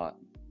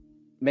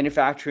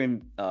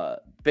manufacturing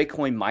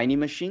Bitcoin mining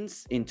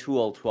machines in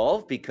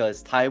 2012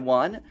 because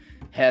Taiwan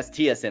has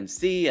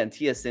TSMC, and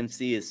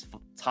TSMC is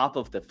top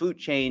of the food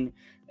chain.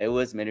 It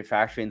was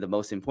manufacturing the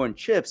most important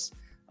chips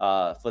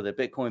for the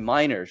Bitcoin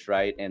miners,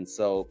 right? And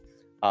so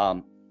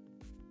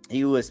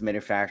he was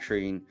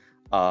manufacturing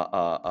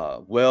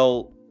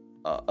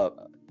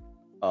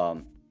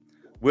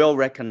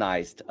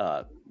well-recognized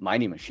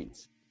mining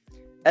machines.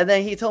 And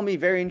then he told me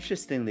very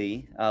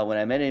interestingly, when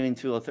I met him in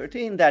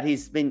 2013, that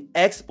he's been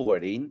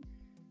exporting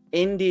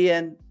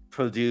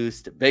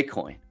Indian-produced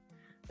Bitcoin.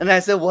 And I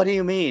said, what do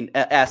you mean?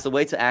 As a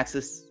way to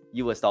access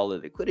US dollar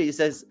liquidity, he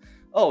says,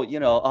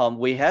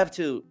 we have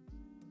to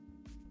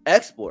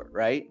export,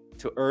 right,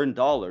 to earn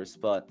dollars,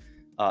 but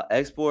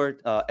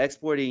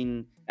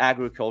exporting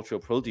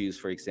agricultural produce,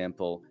 for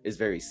example, is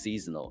very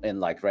seasonal. And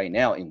like right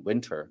now in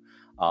winter,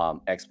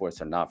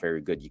 exports are not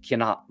very good. You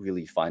cannot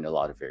really find a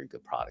lot of very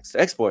good products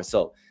to export.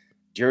 So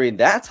during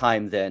that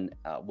time, then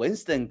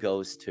Winston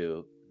goes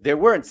to, there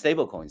weren't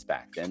stablecoins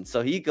back then.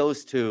 So he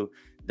goes to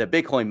the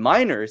Bitcoin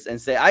miners and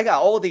say, I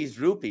got all these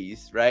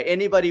rupees, right?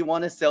 Anybody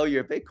want to sell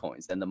your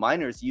Bitcoins? And the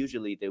miners,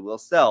 usually they will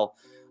sell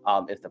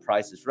if the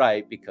price is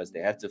right, because they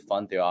have to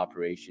fund their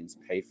operations,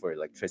 pay for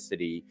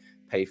electricity,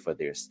 pay for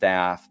their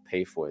staff,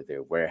 pay for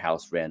their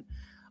warehouse rent,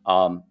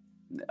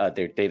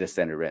 their data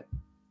center rent,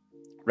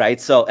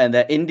 right? So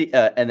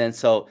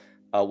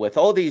with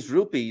all these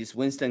rupees,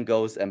 Winston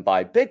goes and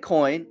buy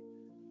Bitcoin,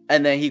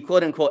 and then he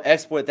quote unquote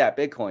export that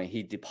Bitcoin.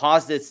 He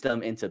deposits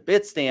them into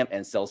Bitstamp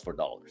and sells for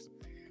dollars,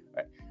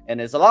 right? And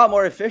it's a lot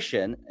more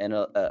efficient and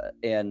a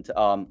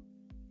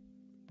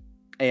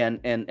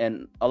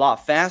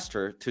lot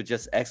faster to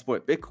just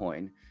export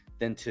Bitcoin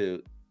than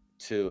to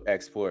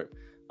export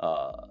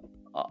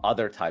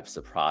other types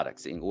of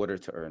products in order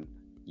to earn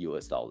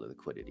US dollar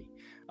liquidity.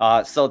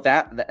 So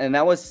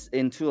that was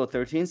in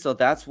 2013. So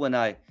that's when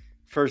I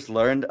first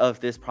learned of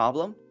this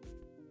problem.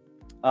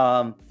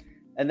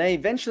 And then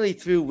eventually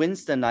through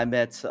Winston, I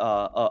met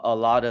a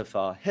lot of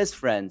his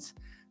friends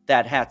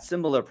that had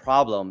similar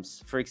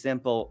problems. For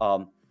example,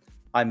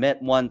 I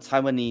met one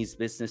Taiwanese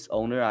business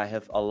owner. I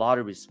have a lot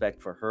of respect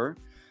for her.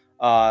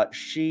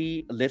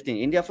 She lived in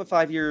India for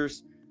 5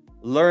 years,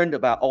 learned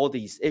about all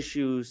these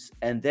issues,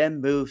 and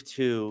then moved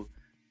to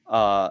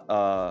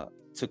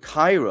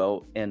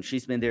Cairo. And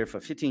she's been there for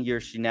 15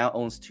 years. She now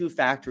owns 2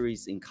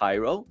 factories in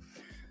Cairo.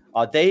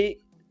 They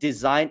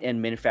design and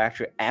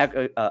manufacture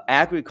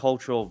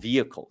agricultural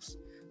vehicles.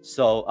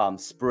 So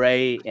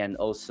spray and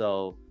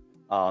also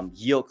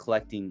yield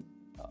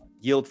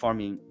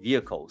farming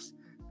vehicles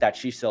that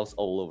she sells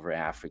all over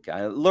Africa.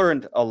 I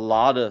learned a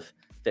lot of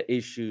the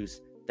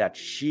issues that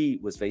she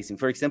was facing.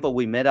 For example,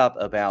 we met up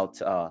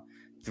about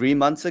 3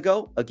 months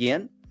ago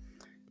again,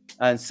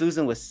 and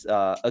Susan was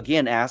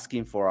again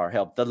asking for our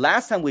help. The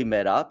last time we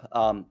met up,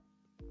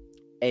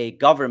 a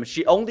government,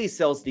 she only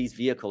sells these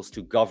vehicles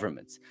to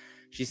governments.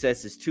 She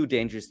says it's too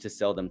dangerous to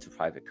sell them to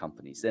private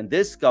companies. And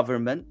this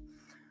government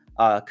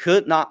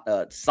could not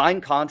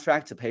sign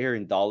contract to pay her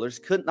in dollars,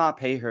 could not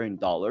pay her in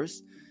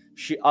dollars.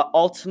 She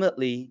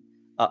ultimately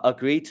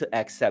agreed to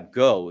accept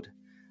gold,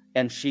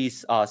 and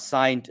she's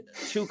signed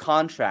 2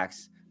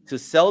 contracts to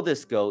sell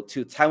this gold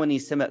to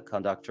Taiwanese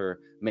semiconductor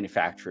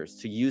manufacturers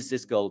to use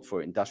this gold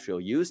for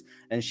industrial use,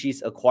 and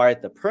she's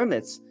acquired the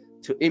permits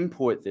to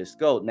import this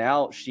gold.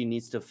 Now she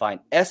needs to find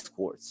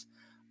escorts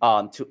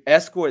to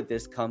escort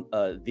this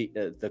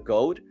the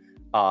gold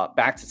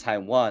back to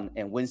Taiwan,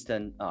 and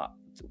Winston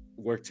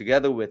worked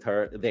together with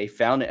her. They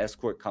found an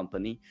escort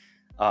company,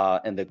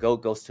 and the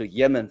gold goes to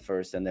Yemen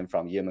first, and then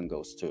from Yemen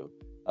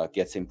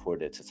gets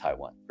imported to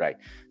Taiwan, right?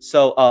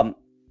 So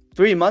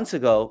 3 months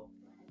ago,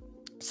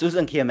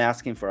 Susan came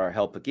asking for our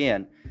help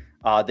again.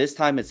 This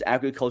time it's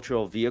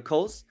agricultural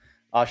vehicles.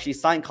 She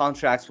signed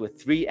contracts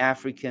with 3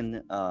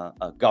 African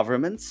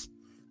governments,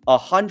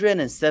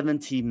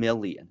 170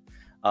 million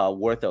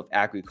worth of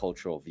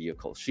agricultural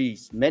vehicles.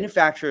 She's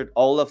manufactured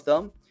all of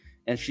them,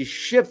 and she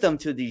shipped them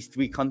to these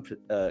 3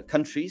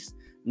 countries.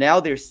 Now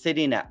they're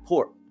sitting at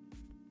port.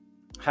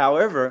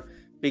 However,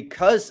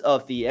 because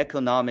of the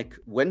economic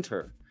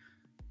winter,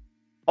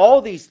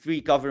 all these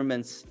 3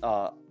 governments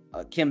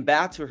came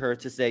back to her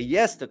to say,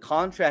 yes, the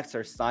contracts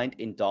are signed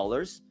in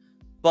dollars,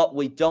 but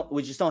we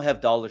just don't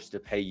have dollars to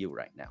pay you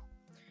right now,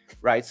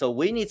 right? So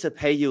we need to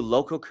pay you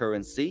local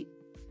currency,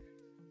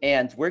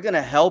 and we're going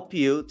to help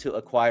you to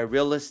acquire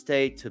real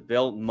estate, to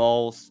build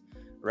malls,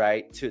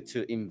 right?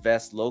 To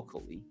invest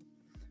locally.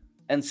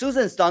 And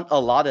Susan's done a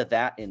lot of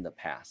that in the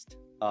past.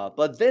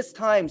 But this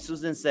time,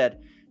 Susan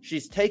said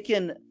she's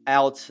taken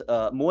out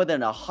more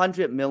than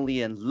 100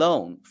 million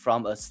loan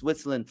from a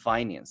Switzerland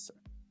financer.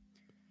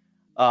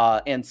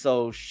 And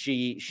so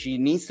she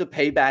needs to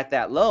pay back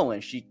that loan,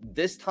 and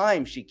this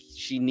time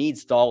she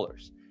needs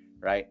dollars,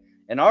 right?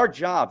 And our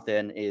job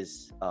then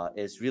is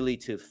really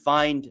to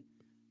find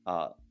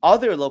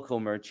other local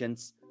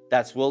merchants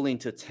that's willing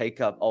to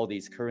take up all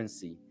these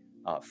currency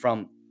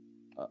from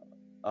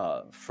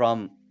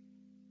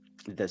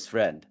this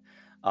friend.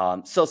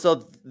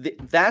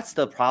 That's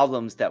the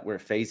problems that we're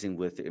facing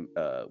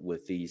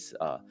with these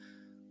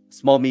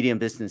small medium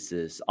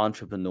businesses,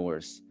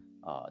 entrepreneurs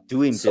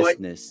doing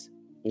business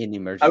in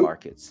emerging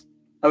markets.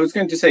 I was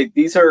going to say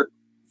these are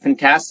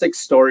fantastic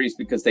stories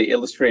because they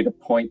illustrate a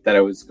point that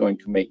I was going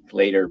to make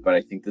later, but I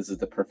think this is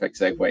the perfect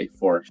segue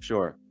for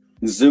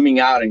zooming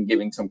out and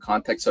giving some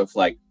context of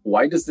like,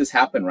 why does this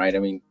happen, right? I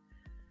mean,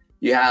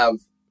 you have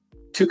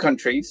two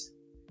countries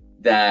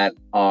that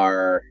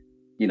are,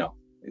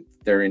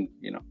 they're in,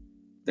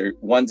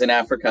 one's in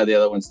Africa, the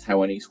other one's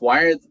Taiwanese.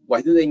 Why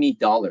do they need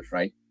dollars,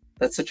 right?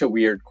 That's such a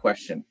weird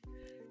question.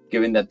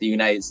 Given that the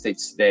United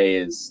States today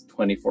is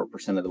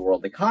 24% of the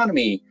world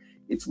economy,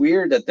 it's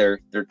weird that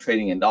they're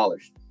trading in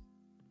dollars.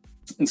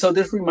 And so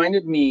this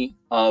reminded me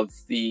of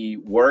the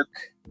work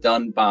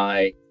done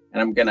by,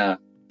 and I'm gonna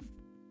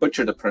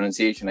butcher the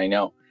pronunciation, I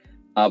know,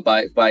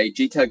 by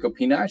Gita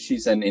Gopinath.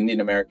 She's an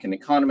Indian American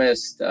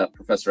economist,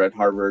 professor at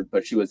Harvard,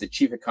 but she was the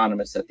chief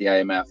economist at the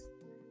IMF.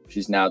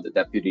 She's now the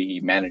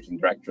deputy managing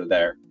director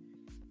there.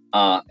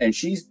 And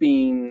she's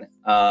been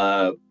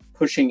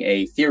pushing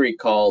a theory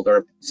called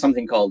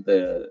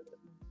the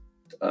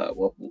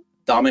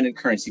dominant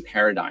currency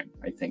paradigm,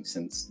 I think,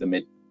 since the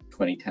mid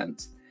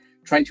 2010s,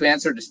 trying to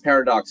answer this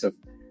paradox of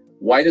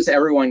why does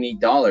everyone need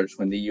dollars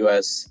when the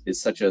US is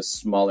such a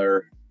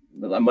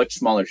much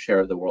smaller share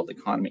of the world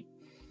economy.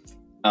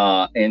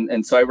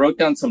 And so I wrote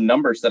down some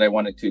numbers that I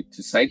wanted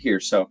to cite here.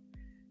 So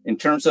in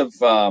terms of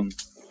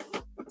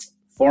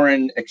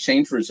foreign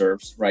exchange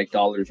reserves, right,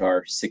 dollars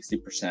are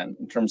 60%.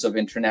 In terms of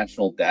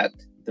international debt,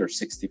 they're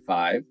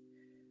 65%.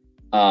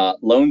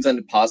 Loans and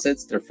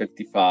deposits, they're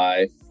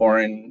 55%.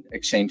 Foreign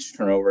exchange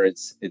turnover,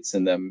 it's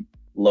in the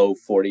low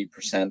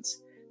 40%.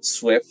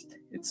 SWIFT,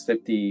 it's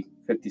 50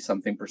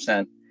 something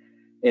percent.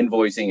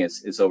 Invoicing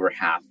is over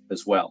half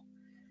as well.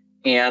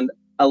 And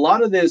a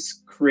lot of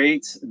this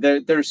creates,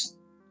 there's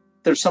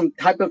some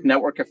type of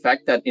network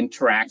effect that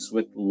interacts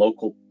with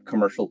local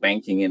commercial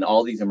banking in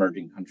all these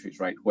emerging countries,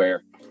 right?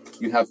 Where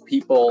you have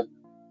people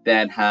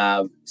that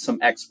have some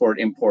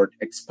export-import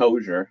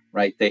exposure,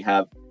 right? They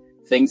have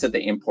things that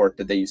they import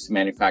that they used to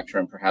manufacture,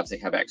 and perhaps they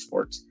have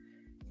exports.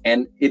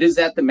 And it is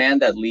that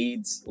demand that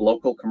leads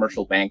local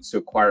commercial banks to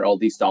acquire all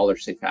these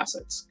dollar-safe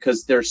assets,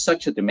 because there's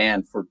such a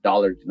demand for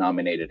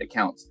dollar-denominated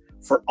accounts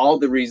for all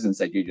the reasons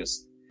that you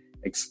just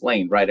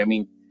explained, right? I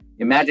mean,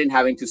 imagine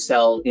having to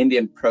sell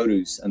Indian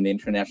produce on the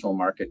international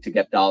market to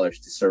get dollars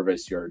to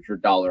service your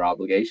dollar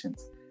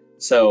obligations.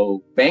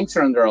 So banks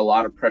are under a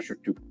lot of pressure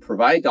to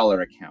provide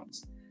dollar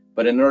accounts,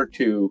 but in order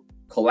to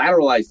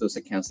collateralize those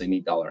accounts, they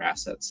need dollar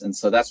assets. And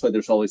so that's why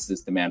there's always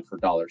this demand for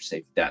dollar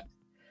safe debt.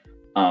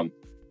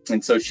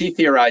 And so she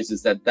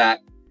theorizes that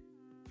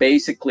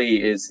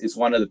basically is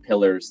one of the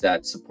pillars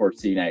that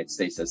supports the United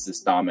States as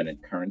this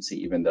dominant currency,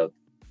 even though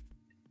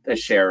the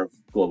share of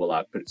global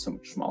output is so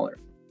much smaller.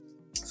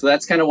 So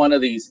that's kind of one of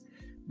these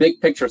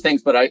big picture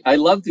things. But I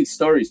love these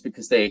stories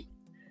because they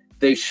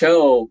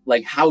show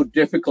like how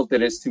difficult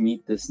it is to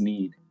meet this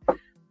need.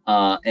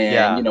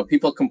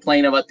 People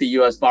complain about the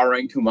U.S.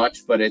 borrowing too much,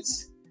 but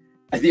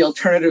the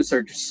alternatives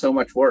are just so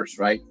much worse,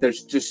 right?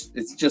 It's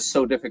just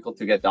so difficult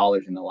to get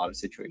dollars in a lot of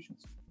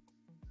situations.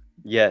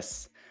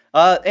 Yes,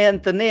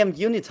 and the name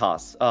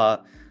Unitas.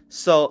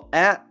 So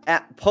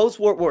at post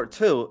World War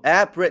II,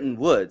 at Bretton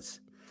Woods,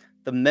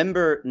 the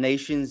member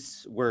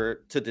nations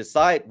were to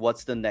decide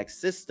what's the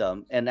next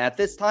system, and at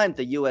this time,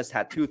 the U.S.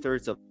 had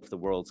 2/3 of the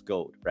world's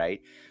gold,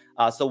 right?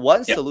 So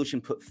one solution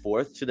put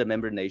forth to the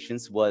member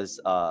nations was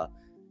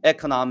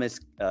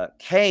economist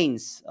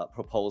Keynes'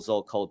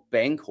 proposal called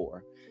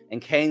Bancor.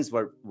 And Keynes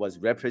was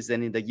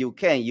representing the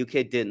UK, and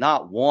UK did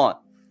not want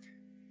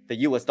the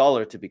US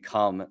dollar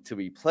to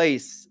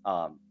replace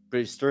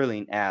British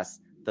sterling as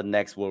the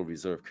next world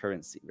reserve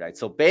currency, right?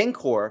 So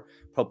Bancor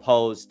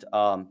proposed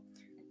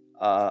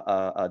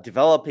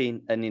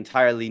developing an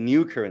entirely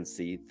new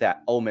currency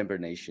that all member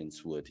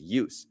nations would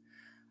use.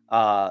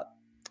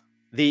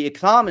 The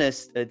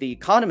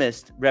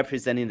economist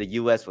representing the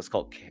US was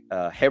called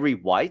Harry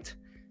White,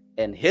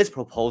 and his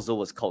proposal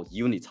was called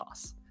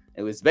Unitas.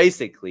 It was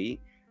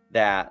basically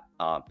that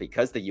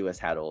because the US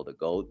had all the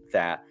gold,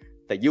 that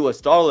the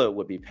US dollar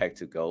would be pegged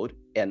to gold,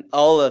 and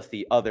all of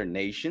the other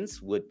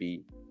nations would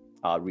be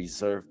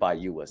reserved by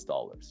US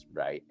dollars,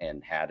 right?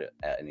 And had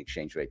an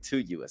exchange rate to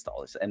US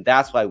dollars. And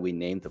that's why we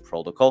named the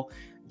protocol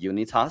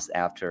Unitas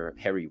after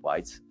Harry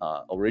White's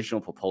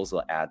original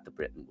proposal at the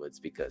Bretton Woods,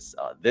 because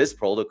this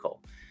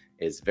protocol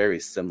is very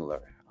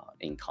similar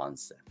in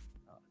concept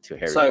to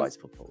Harry White's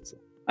proposal.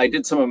 I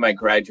did some of my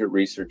graduate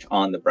research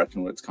on the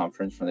Bretton Woods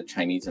Conference from the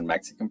Chinese and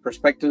Mexican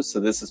perspective. So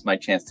this is my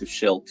chance to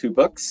shill 2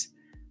 books.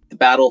 The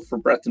Battle for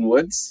Bretton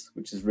Woods,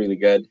 which is really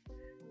good.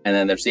 And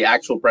then there's the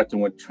actual Bretton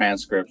Woods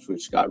transcripts,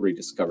 which got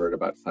rediscovered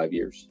about 5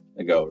 years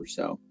ago or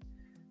so.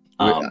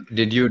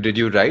 Did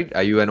you write?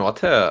 Are you an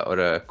author or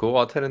a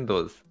co-author in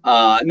those?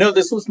 No,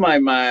 this was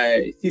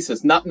my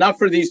thesis. Not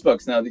for these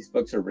books. Now these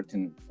books are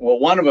written. Well,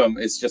 one of them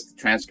is just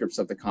the transcripts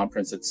of the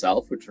conference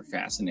itself, which are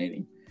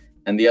fascinating,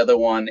 and the other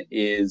one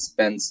is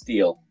Ben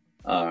Steele,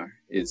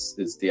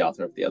 is the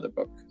author of the other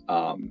book,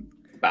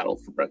 Battle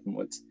for Bretton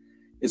Woods.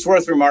 It's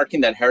worth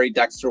remarking that Harry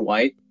Dexter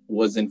White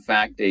was in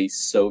fact a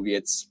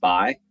Soviet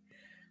spy.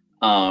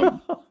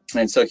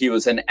 And so he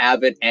was an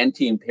avid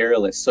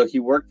anti-imperialist. So he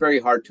worked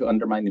very hard to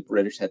undermine the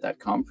British at that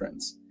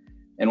conference.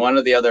 And one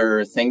of the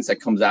other things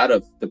that comes out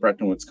of the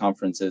Bretton Woods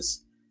conference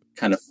is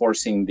kind of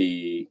forcing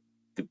the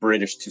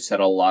British to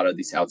settle a lot of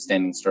these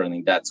outstanding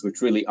sterling debts,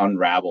 which really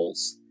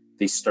unravels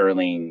the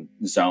sterling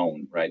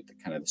zone, right? The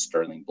kind of the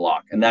sterling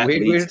block. And that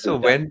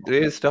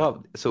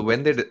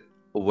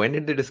when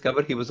did they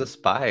discover he was a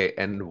spy,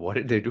 and what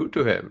did they do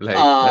to him? Like,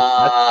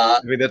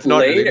 that's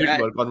not related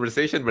to our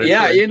conversation, but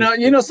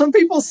yeah, some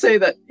people say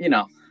that,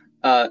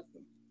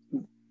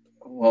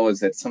 what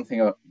was it?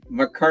 Something about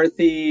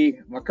McCarthy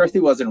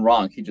wasn't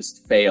wrong. He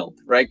just failed,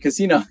 right? Because,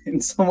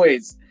 in some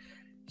ways,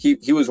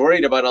 he was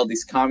worried about all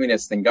these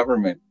communists in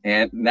government,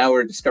 and now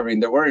we're discovering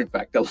there were, in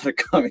fact, a lot of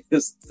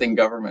communists in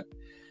government.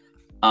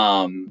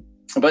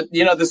 But,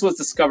 this was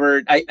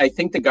discovered, I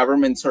think the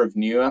government sort of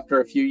knew after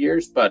a few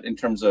years, but in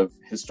terms of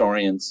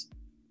historians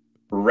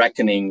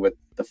reckoning with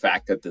the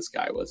fact that this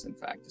guy was, in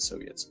fact, a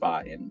Soviet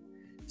spy and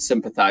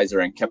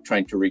sympathizer and kept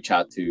trying to reach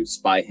out to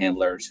spy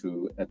handlers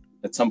who,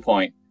 at some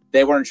point,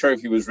 they weren't sure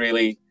if he was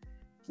really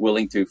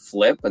willing to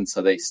flip, and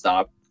so they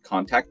stopped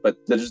contact. But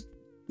there's,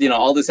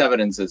 all this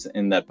evidence is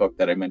in that book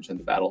that I mentioned,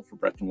 The Battle for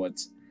Bretton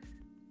Woods.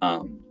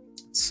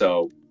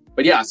 So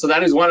that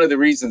is one of the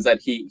reasons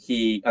that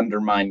he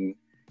undermined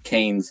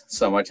Keynes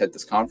so much at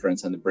this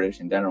conference and the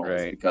British in general,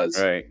 because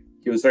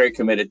he was very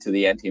committed to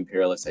the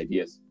anti-imperialist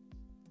ideas.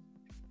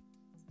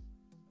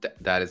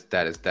 That is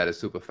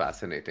super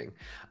fascinating.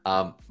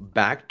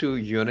 Back to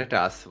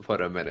Unitas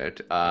for a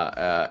minute,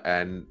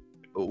 and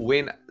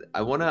Wayne,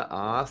 I want to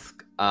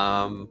ask.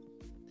 When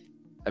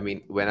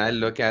I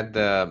look at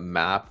the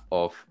map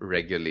of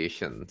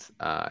regulations,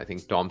 I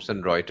think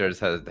Thomson Reuters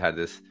has had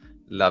this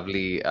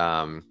lovely.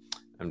 I'm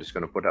just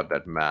going to put up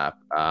that map.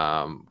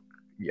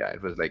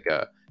 It was like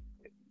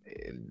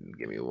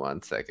give me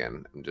 1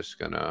 second. I'm just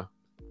gonna,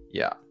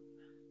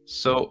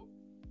 So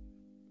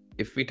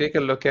if we take a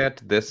look at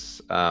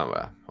this,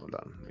 hold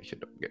on, we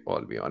should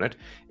all be on it.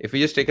 If we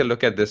just take a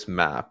look at this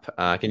map,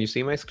 can you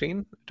see my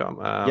screen,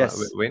 Tom?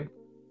 Yes. Wayne?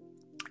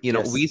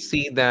 Yes. We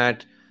see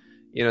that,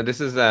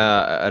 this is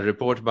a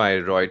report by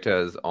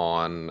Reuters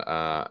on,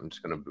 I'm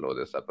just gonna blow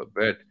this up a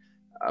bit,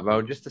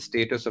 about just the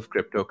status of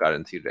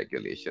cryptocurrency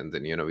regulations.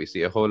 And, we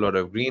see a whole lot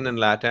of green in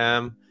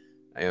LATAM.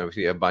 We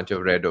see a bunch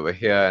of red over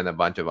here and a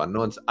bunch of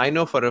unknowns. I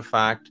know for a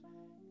fact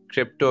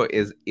crypto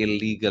is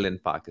illegal in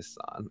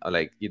Pakistan, or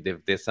like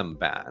there's some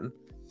ban.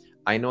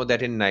 I know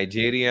that in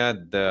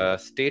Nigeria, the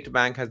state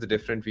bank has a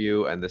different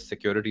view and the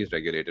securities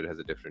regulator has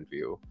a different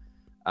view.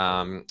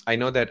 I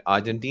know that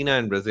Argentina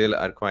and Brazil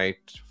are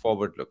quite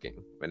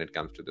forward-looking when it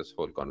comes to this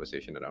whole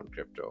conversation around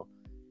crypto.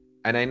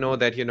 And I know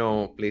that,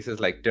 places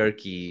like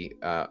Turkey,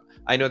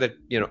 I know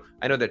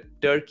that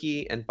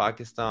Turkey and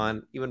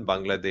Pakistan, even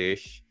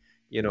Bangladesh,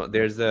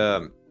 there's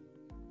a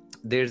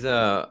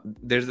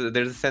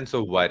sense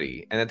of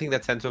worry. And I think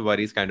that sense of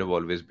worry has kind of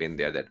always been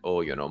there, that,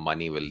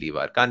 money will leave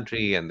our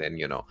country, and then,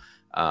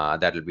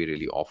 that'll be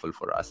really awful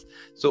for us.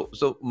 So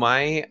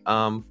my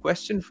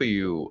question for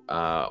you,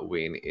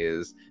 Wayne,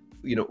 is,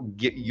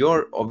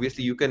 you're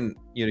obviously, you can,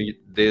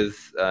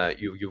 there's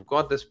you've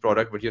got this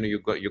product, but you're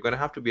going to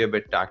have to be a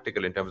bit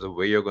tactical in terms of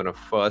where you're going to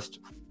first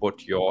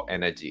put your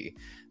energy,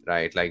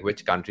 right? Like,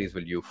 which countries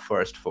will you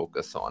first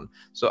focus on?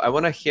 So I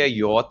want to hear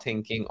your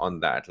thinking on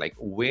that. Like,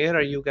 where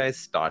are you guys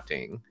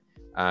starting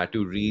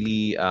to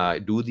really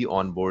do the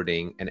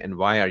onboarding, and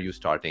why are you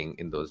starting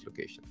in those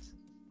locations?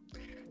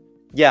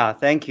 Yeah,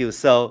 thank you.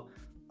 So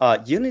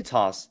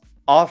Unitas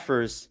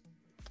offers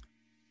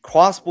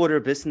cross-border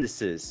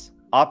businesses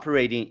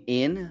operating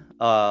in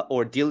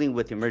or dealing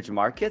with emerging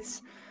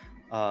markets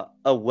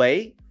a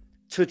way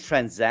to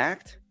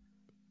transact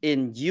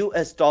in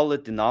US dollar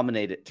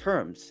denominated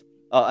terms.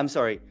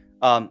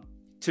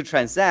 To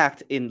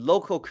transact in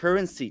local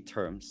currency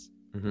terms,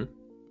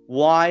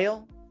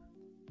 while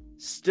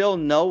still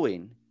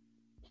knowing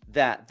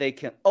that they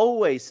can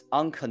always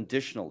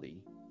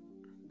unconditionally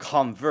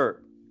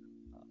convert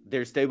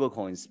their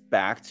stablecoins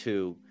back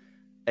to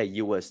a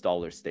US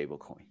dollar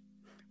stablecoin,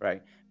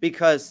 right?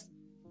 Because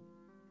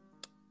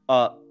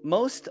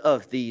most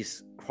of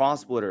these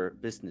cross-border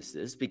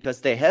businesses,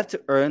 because they have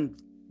to earn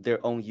their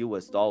own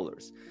US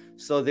dollars,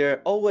 so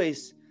they're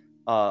always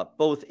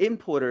both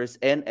importers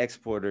and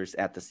exporters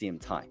at the same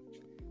time.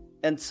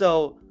 And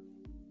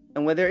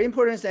when they're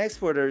importers and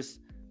exporters,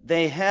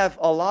 they have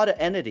a lot of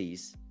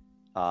entities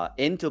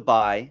in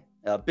Dubai.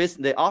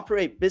 They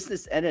operate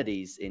business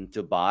entities in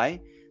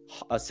Dubai,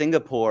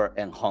 Singapore,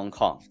 and Hong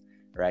Kong,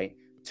 right?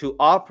 To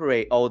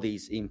operate all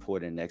these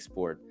import and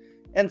export.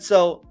 And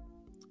so,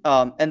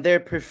 and their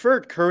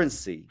preferred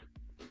currency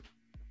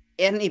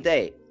any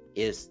day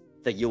is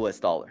the US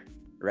dollar,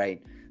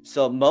 right?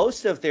 So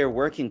most of their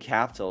working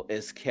capital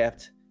is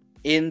kept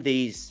in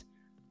these,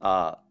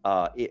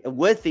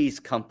 with these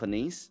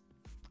companies,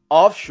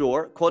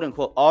 offshore, quote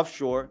unquote,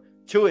 offshore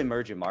to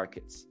emerging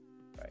markets,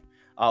 right?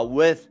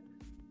 With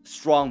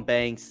strong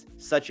banks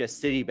such as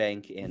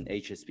Citibank and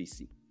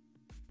HSBC.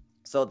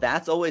 So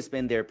that's always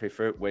been their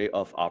preferred way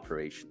of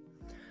operation.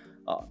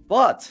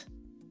 But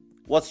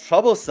what's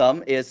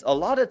troublesome is a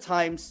lot of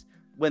times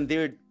when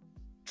they're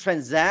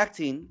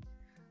transacting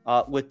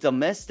with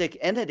domestic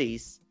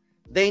entities,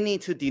 they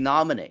need to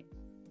denominate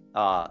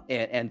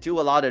and do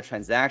a lot of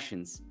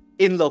transactions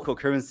in local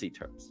currency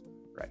terms,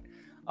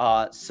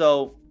 right?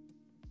 So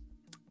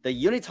the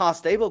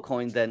Unitas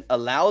stablecoin then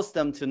allows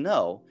them to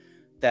know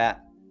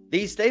that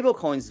these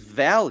stablecoins'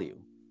 value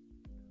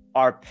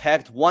are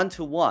pegged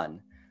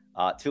one-to-one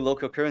to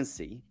local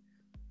currency,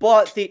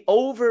 but the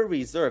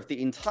over-reserve,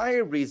 the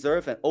entire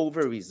reserve and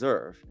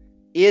over-reserve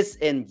is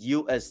in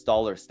US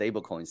dollar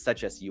stablecoins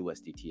such as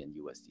USDT and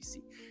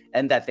USDC,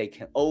 and that they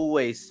can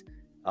always,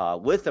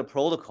 with the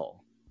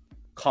protocol,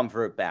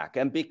 convert back.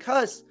 And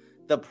because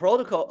the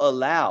protocol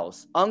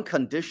allows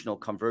unconditional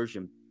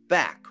conversion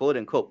back, quote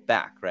unquote,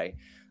 back, right?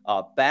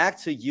 Back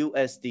to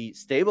USD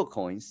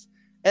stablecoins,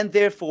 and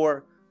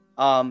therefore,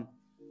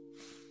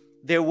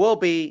 there will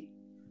be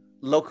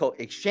local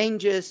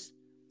exchanges,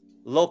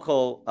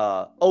 local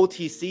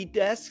OTC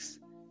desks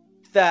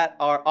that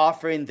are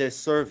offering this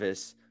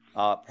service,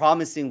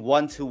 promising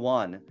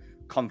one-to-one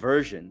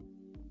conversion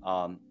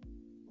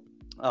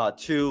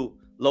to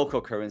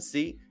local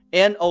currency,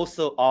 and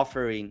also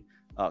offering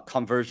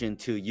conversion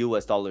to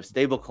US dollar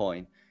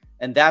stablecoin.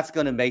 And that's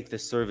going to make the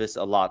service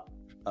a lot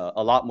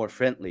more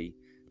friendly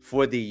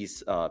for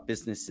these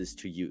businesses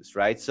to use,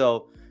 right?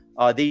 So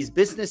these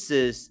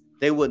businesses,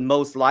 they would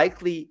most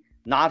likely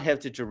not have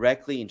to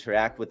directly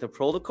interact with the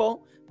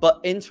protocol, but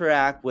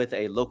interact with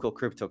a local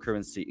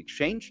cryptocurrency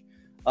exchange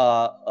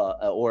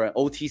or an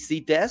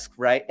OTC desk,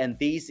 right? And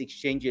these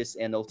exchanges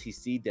and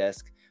OTC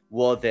desk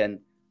will then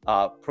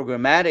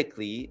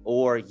programmatically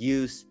or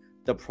use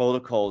the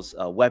protocol's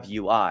web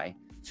UI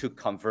to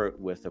convert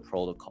with the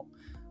protocol.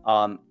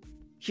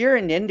 Here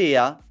in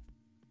India,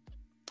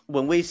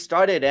 when we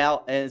started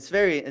out, and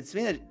it's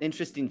been an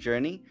interesting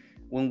journey.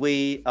 When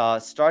we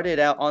started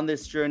out on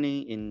this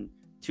journey in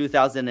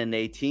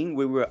 2018,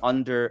 we were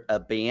under a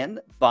ban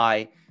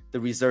by the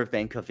Reserve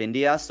Bank of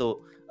India.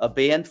 So a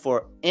ban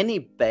for any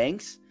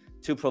banks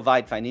to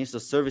provide financial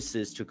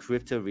services to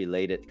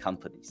crypto-related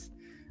companies.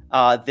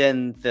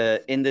 Then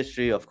the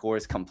industry, of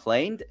course,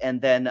 complained.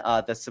 And then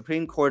the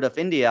Supreme Court of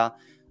India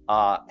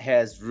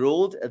has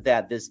ruled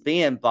that this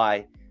ban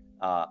by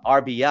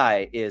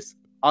RBI is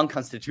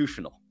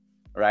unconstitutional,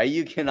 right?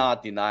 You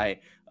cannot deny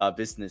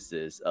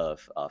businesses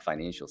of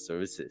financial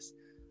services.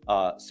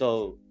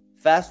 So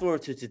fast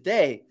forward to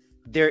today,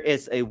 there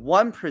is a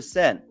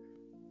 1%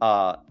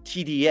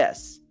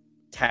 TDS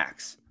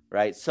tax,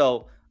 right?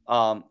 So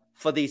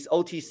for these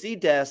OTC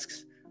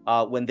desks,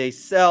 when they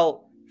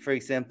sell, for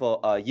example,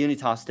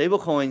 Unitas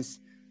stablecoins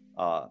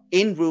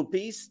in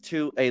rupees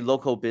to a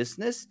local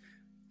business,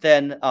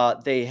 then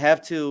they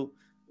have to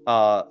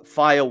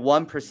file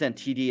 1%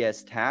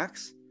 TDS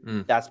tax.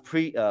 That's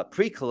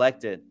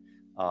pre-collected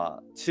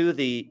to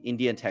the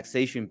Indian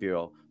Taxation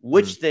Bureau,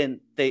 which then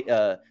they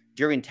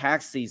during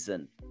tax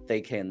season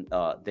they can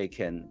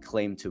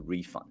claim to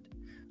refund.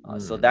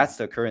 So that's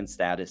the current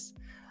status.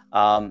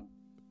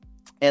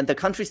 And the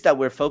countries that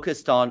we're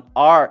focused on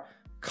are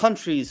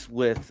countries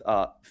with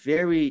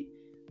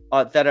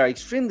that are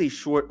extremely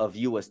short of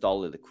US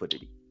dollar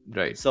liquidity.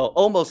 Right. So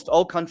almost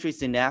all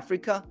countries in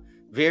Africa,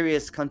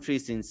 various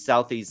countries in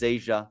Southeast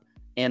Asia,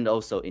 and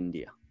also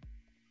India.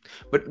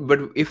 But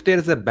if there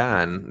is a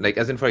ban, like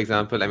as in, for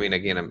example, I mean,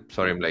 again, I'm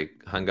sorry, I'm like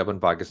hung up on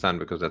Pakistan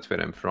because that's where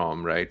I'm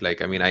from, right?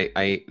 Like, I mean,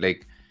 I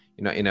like,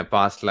 you know, in a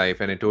past life,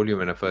 and I told you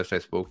when I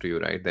spoke to you,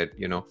 right, that,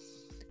 you know,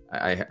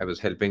 I was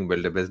helping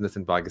build a business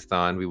in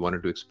Pakistan. We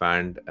wanted to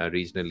expand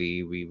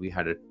regionally. We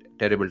had a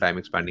terrible time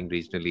expanding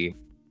regionally.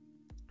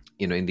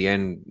 You know, in the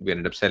end, we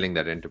ended up selling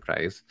that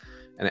enterprise.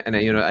 And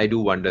you know, I do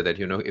wonder that,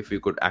 you know, if we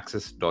could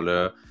access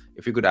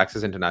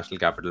international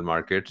capital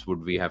markets,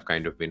 would we have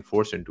kind of been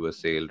forced into a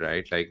sale,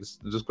 right? Like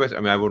those questions,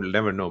 I mean, I would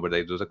never know, but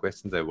like, those are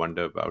questions I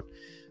wonder about.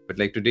 But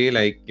like today,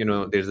 like, you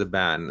know, there's a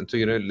ban. And so,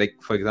 you know, like,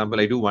 for example,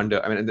 I do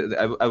wonder, I mean,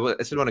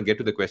 I still want to get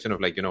to the question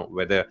of like, you know,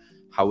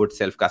 how would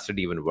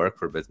self-custody even work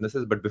for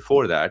businesses? But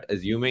before that,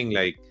 assuming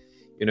like,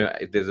 you know,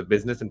 if there's a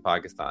business in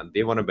Pakistan,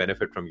 they want to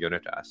benefit from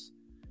Unitas.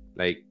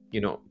 Like,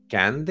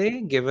 can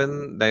they,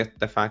 given that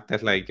the fact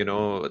that, like,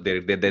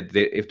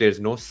 if there's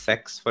no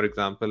sex, for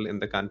example, in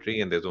the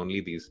country, and there's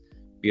only these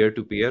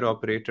peer-to-peer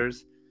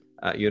operators,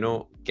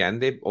 can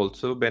they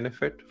also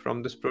benefit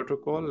from this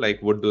protocol?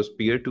 Like, would those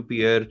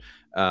peer-to-peer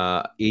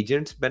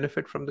agents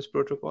benefit from this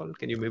protocol?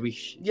 Can you maybe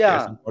share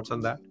Yeah, some thoughts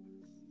on that?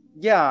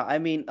 yeah. I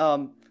mean,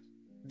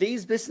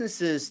 these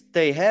businesses,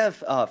 they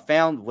have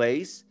found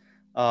ways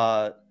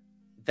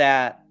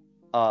that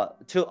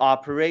to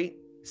operate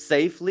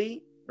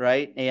safely,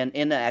 right, and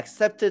in an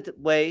accepted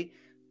way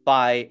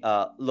by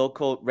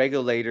local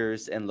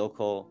regulators and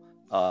local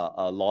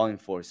law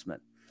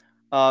enforcement.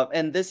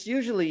 And this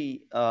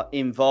usually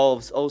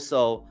involves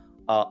also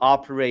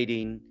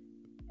operating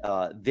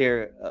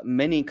their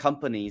many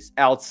companies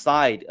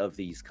outside of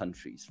these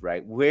countries,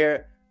 right,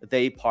 where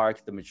they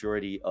park the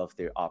majority of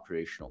their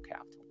operational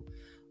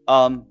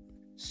capital.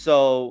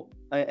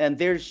 And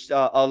there's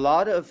a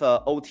lot of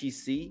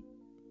OTC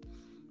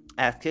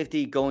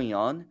activity going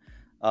on,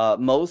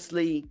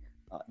 mostly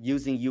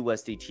using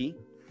USDT.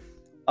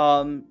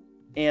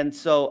 And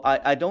so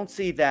I don't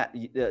see that.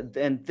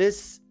 And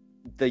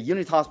the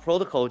Unitas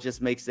protocol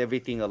just makes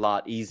everything a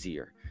lot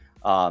easier,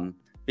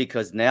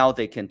 because now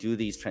they can do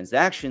these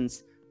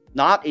transactions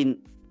not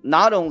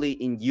only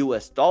in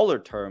US dollar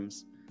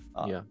terms,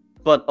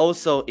 but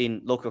also in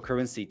local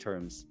currency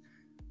terms,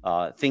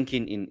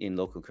 thinking in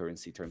local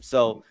currency terms.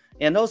 So,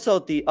 and also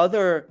the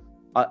other,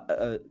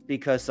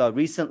 because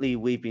recently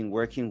we've been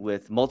working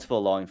with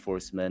multiple law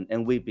enforcement,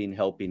 and we've been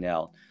helping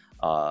out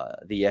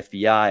the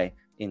FBI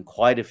in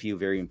quite a few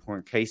very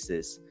important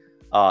cases.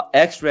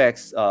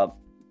 XREX,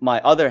 my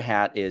other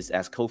hat is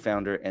as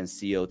co-founder and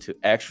CEO to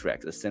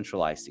XREX, a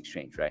centralized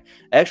exchange, right?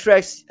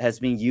 XREX has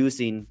been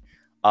using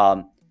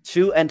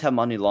two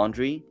anti-money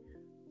laundering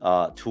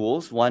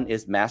tools. One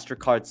is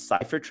MasterCard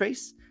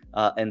CipherTrace,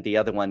 and the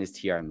other one is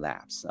TRM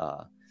Labs.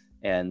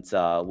 And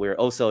we're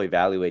also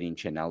evaluating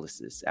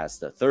Chainalysis as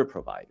the third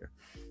provider.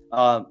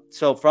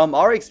 So from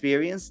our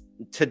experience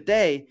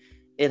today,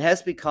 it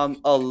has become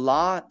a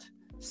lot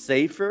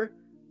safer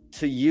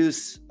to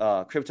use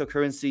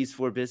cryptocurrencies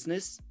for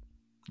business.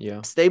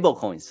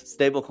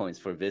 Stablecoins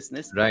for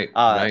business. Right.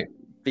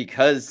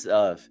 Because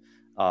of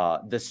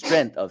the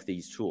strength of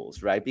these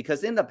tools, right?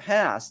 Because in the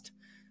past,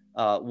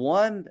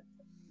 one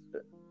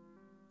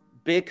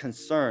big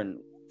concern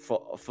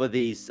for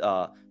these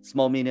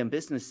small medium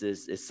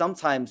businesses is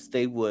sometimes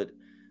they would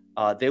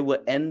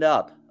end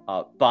up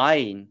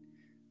buying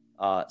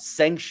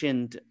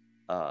sanctioned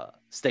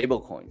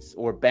stablecoins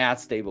or bad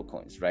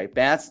stablecoins, right?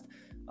 Bad,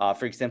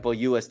 for example,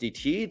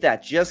 USDT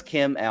that just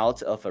came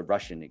out of a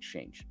Russian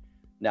exchange.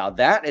 Now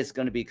that is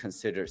going to be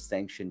considered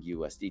sanctioned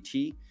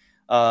USDT,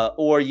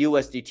 or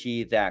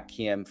USDT that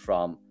came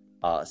from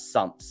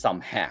some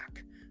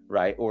hack,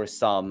 right, or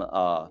some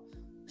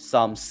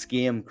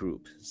scam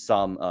group,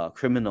 some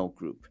criminal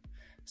group.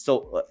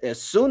 So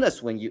as soon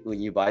as when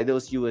you buy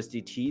those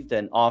USDT,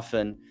 then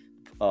often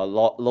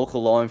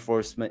local law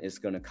enforcement is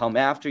going to come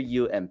after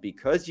you, and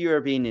because you are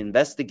being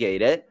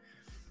investigated,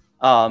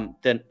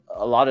 then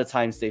a lot of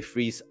times they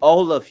freeze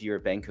all of your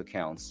bank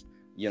accounts.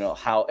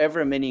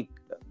 However many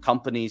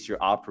companies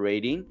you're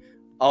operating,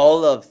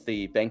 all of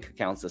the bank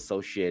accounts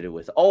associated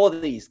with all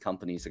of these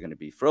companies are going to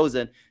be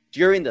frozen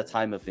during the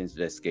time of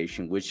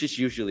investigation, which is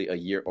usually a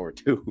year or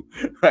two,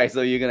 right?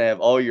 So you're going to have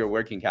all your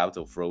working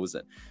capital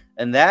frozen.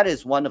 And that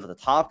is one of the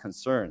top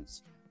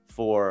concerns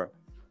for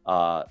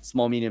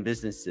small, medium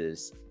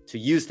businesses to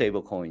use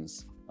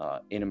stablecoins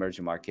in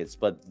emerging markets.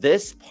 But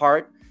this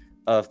part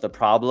of the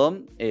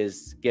problem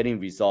is getting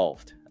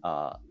resolved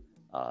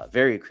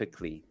very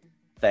quickly,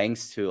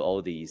 thanks to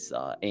all these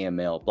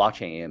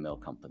blockchain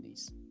AML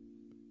companies.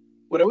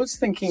 What I was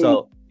thinking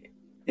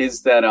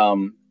is that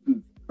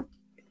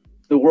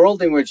the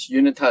world in which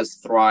Unitas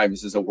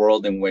thrives is a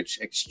world in which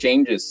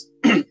exchanges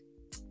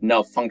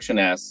now function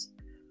as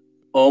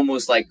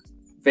almost like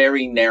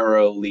very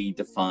narrowly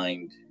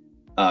defined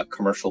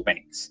commercial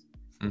banks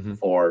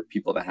for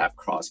people that have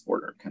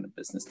cross-border kind of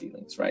business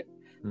dealings, right?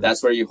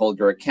 That's where you hold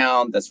your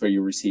account. That's where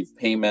you receive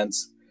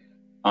payments.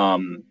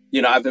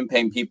 I've been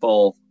paying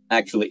people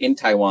actually in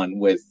Taiwan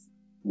with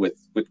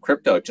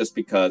crypto just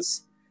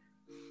because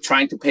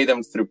trying to pay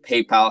them through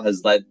PayPal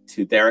has led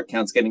to their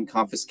accounts getting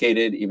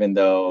confiscated, even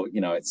though,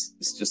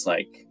 it's just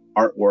like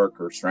artwork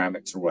or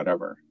ceramics or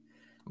whatever.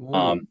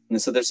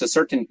 And so there's a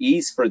certain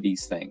ease for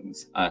these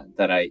things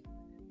that I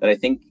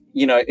think,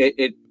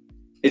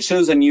 it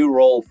shows a new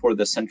role for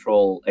the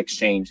central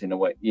exchange in a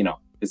way.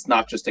 It's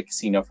not just a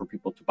casino for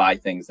people to buy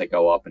things that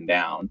go up and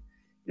down.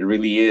 It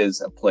really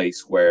is a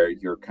place where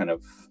you're kind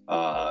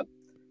of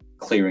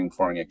clearing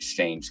foreign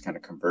exchange kind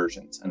of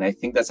conversions. And I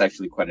think that's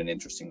actually quite an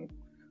interesting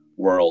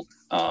world.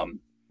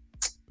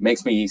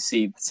 Makes me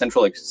see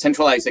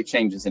centralized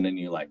exchanges in a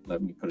new light.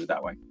 Let me put it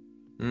that way.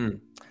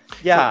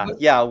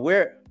 Yeah.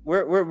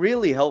 We're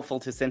really helpful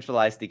to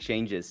centralized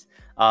exchanges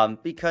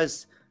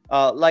because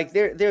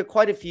there are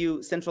quite a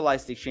few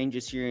centralized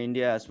exchanges here in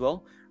India as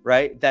well,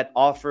 right? That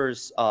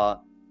offers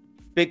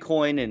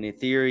Bitcoin and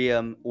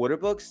Ethereum order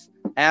books,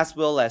 as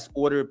well as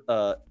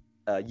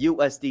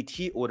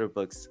USDT order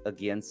books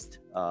against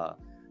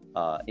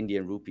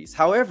Indian rupees.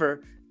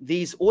 However,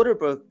 these order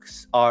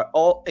books are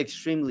all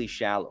extremely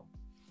shallow,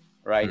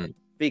 right?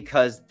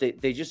 Because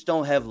they just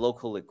don't have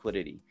local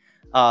liquidity.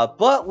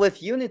 But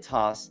with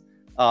Unitas,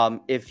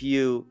 if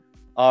you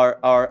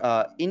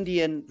are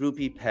Indian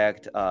rupee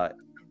pegged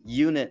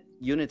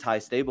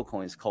unitized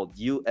stablecoins called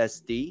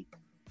USD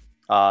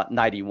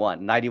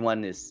 91.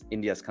 91 is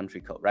India's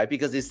country code, right?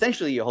 Because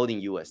essentially you're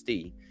holding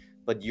USD,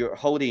 but you're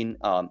holding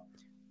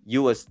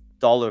US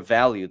dollar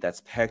value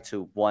that's pegged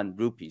to 1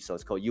 rupee. So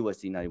it's called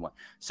USD 91.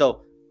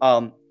 So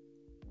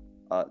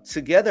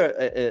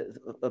together,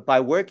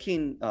 by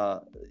working,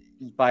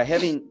 by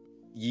having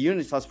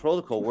Unitas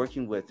protocol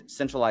working with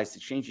centralized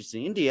exchanges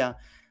in India,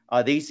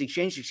 these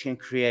exchanges can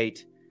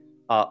create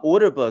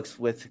order books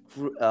with,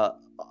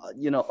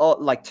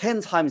 like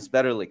 10 times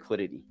better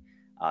liquidity,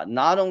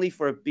 not only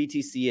for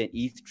BTC and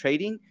ETH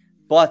trading,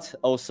 but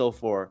also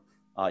for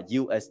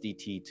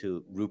USDT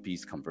to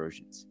rupees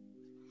conversions.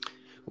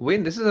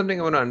 Wayne, this is something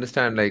I want to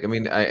understand. Like, I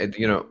mean,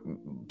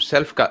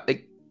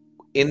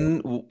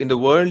 in the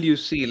world you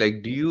see,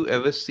 like, do you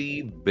ever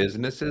see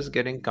businesses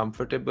getting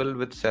comfortable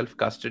with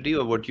self-custody,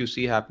 or what you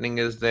see happening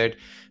is that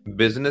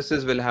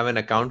businesses will have an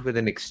account with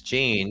an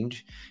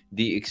exchange.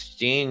 The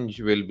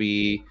exchange will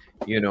be,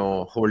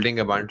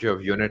 holding a bunch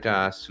of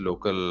Unitas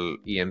local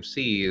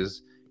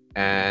EMCs,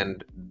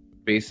 and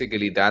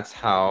basically that's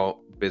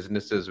how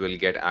businesses will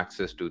get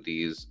access to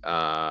these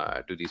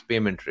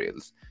payment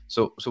rails.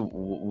 So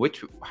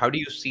how do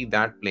you see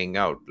that playing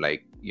out?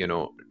 Like,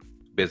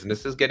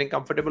 businesses getting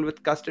comfortable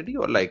with custody,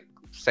 or like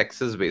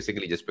SEX is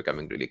basically just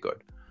becoming really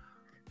good?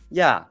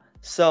 Yeah.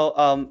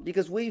 So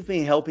because we've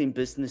been helping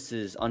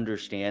businesses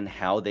understand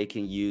how they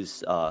can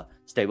use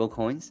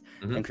stablecoins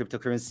and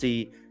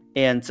cryptocurrency,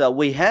 and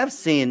we have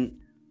seen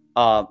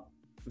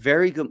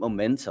very good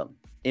momentum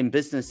in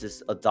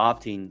businesses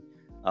adopting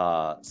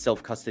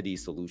self-custody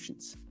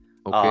solutions.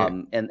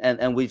 Okay.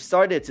 And we've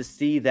started to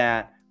see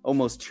that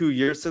almost 2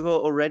 years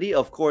ago already.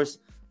 Of course,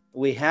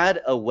 we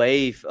had a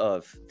wave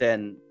of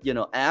then,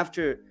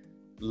 after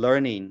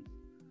learning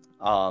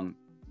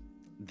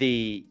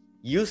the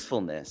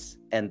usefulness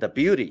and the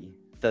beauty,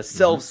 the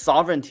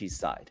self-sovereignty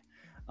side,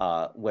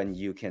 when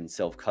you can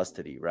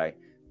self-custody, right?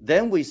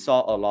 Then we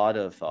saw a lot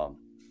of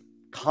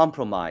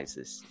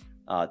compromises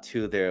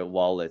to their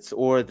wallets,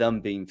 or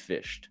them being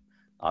phished,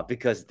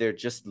 because they're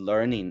just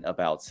learning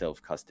about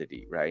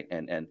self-custody, right?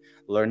 And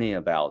learning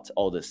about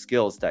all the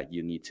skills that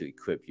you need to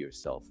equip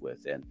yourself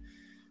with. And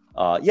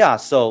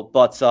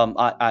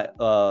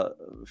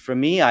for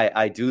me,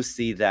 I do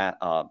see that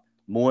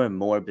more and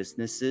more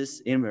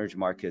businesses in emerging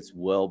markets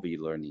will be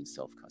learning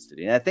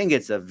self-custody. And I think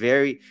it's a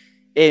very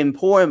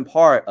important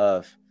part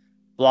of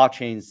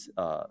blockchain's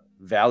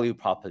value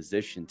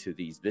proposition to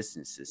these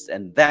businesses.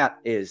 And that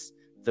is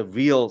the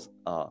real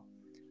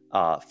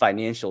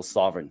financial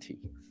sovereignty,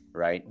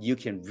 right? You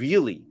can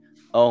really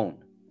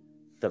own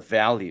the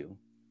value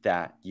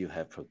that you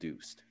have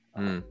produced.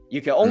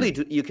 You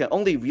can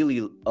only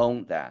really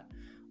own that,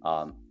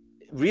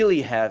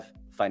 really have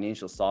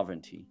financial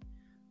sovereignty,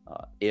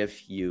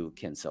 if you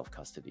can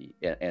self-custody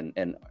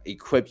and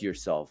equip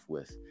yourself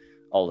with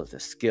all of the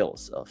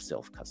skills of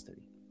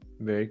self-custody.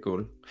 Very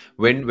cool.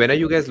 When are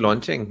you guys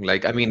launching?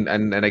 Like, I mean,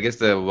 and I guess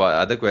the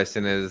other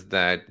question is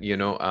that,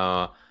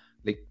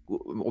 like,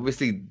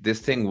 obviously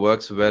this thing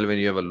works well when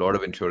you have a lot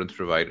of insurance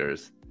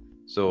providers.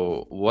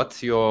 So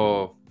what's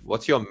your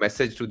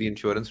message to the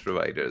insurance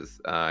providers,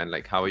 and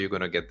like, how are you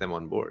going to get them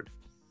on board?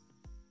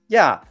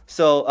 Yeah.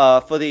 So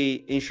for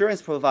the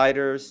insurance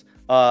providers,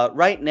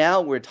 right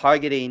now we're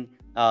targeting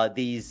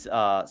these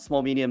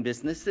small, medium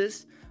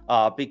businesses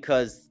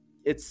because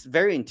it's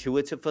very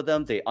intuitive for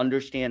them. They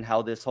understand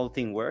how this whole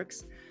thing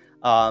works.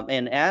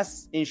 And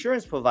as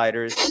insurance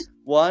providers,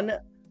 one,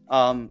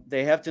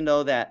 they have to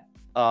know that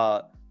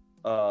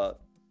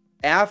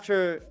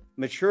after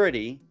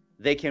maturity,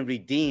 they can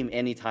redeem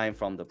anytime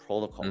from the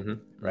protocol,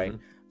 right?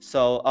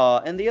 So,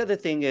 and the other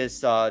thing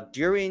is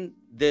during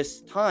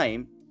this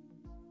time,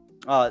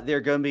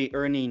 they're going to be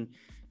earning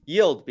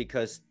yield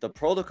because the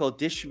protocol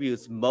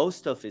distributes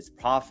most of its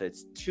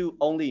profits to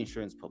only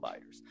insurance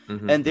providers.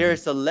 And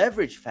there's a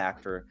leverage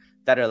factor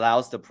that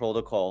allows the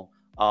protocol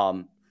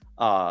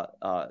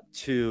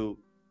to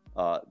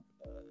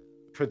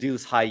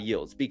produce high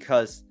yields,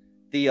 because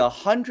the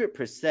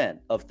 100%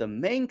 of the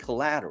main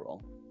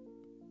collateral,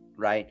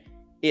 right,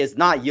 is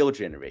not yield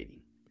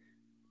generating,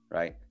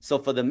 right? So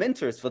for the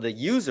minters, for the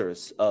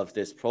users of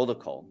this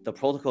protocol, the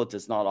protocol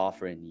does not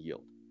offer any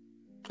yield.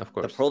 Of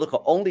course, the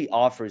protocol only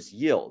offers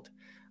yield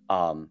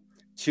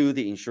to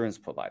the insurance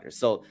provider.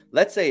 So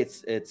let's say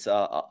it's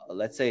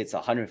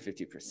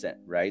 150%,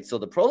 right? So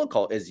the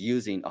protocol is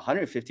using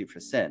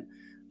 150%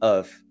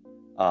 of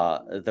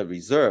the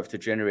reserve to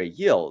generate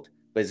yield,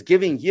 but it's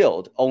giving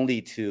yield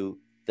only to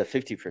the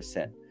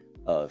 50%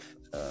 of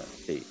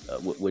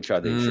which are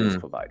the insurance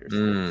providers.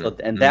 So,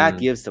 and that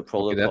gives the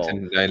protocol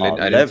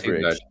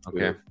leverage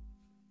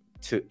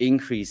to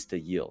increase the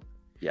yield.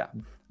 Yeah.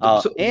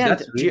 So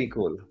that's really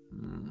cool.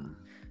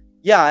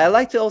 Yeah, I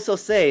like to also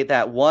say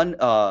that one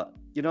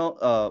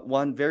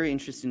one very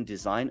interesting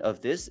design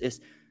of this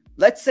is,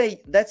 let's say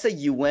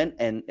you went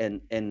and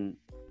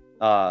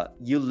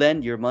you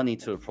lend your money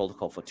to the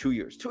protocol for 2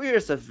 years. 2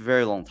 years is a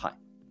very long time,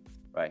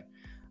 right?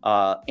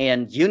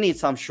 And you need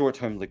some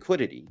short-term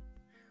liquidity.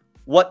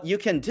 What you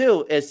can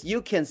do is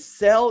you can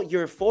sell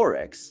your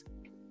forex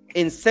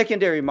in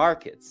secondary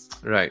markets,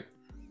 Right.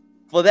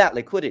 for that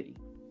liquidity.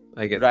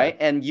 I get right?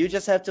 that. And you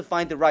just have to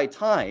find the right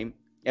time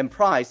and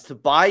price to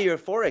buy your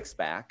forex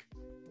back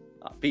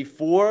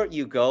before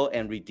you go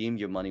and redeem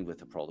your money with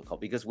the protocol.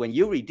 Because when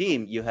you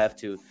redeem, you have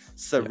to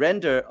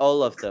surrender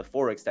all of the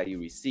forex that you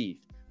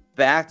received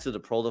back to the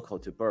protocol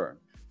to burn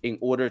in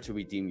order to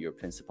redeem your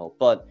principal.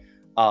 But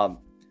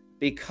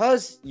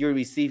because you're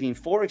receiving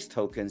forex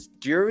tokens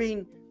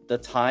during the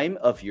time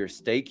of your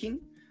staking,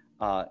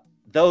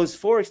 those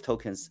forex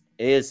tokens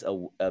is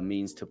a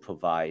means to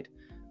provide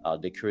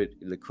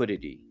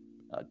liquidity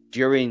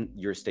during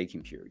your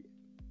staking period.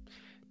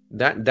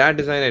 That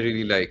design I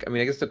really like. I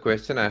mean, I guess the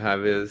question I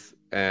have is,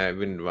 I've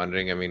been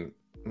wondering. I mean,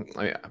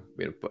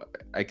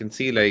 I can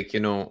see like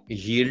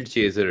yield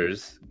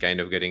chasers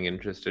kind of getting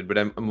interested, but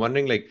I'm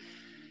wondering like,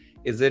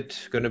 is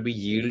it going to be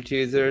yield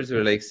chasers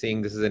or like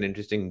saying this is an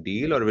interesting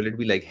deal, or will it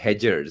be like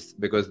hedgers?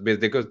 Because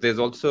there's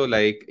also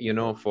like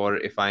for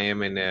if I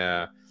am in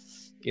a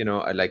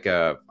like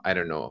a I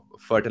don't know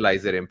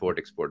fertilizer import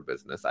export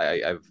business,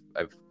 I've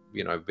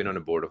been on a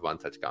board of one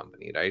such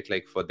company, right?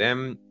 Like for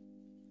them,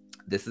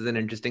 this is an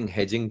interesting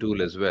hedging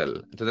tool as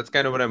well. So that's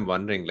kind of what I'm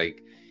wondering.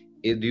 Like,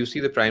 do you see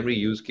the primary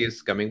use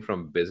case coming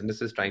from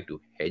businesses trying to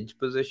hedge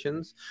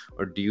positions,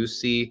 or do you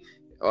see,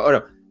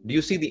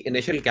 the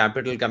initial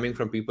capital coming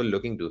from people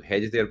looking to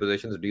hedge their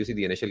positions? Or do you see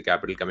the initial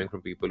capital coming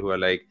from people who are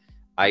like,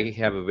 I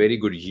have a very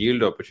good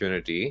yield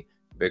opportunity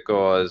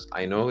because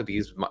I know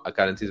these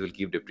currencies will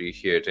keep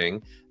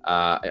depreciating.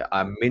 Our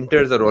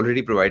minters are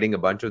already providing a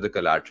bunch of the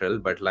collateral,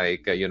 but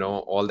like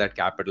all that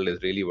capital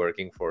is really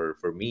working for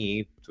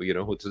me. So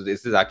so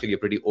this is actually a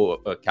pretty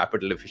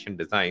capital efficient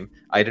design.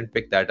 I didn't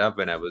pick that up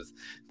when I was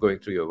going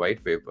through your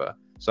white paper,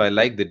 so I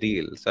like the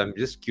deal. So I'm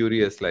just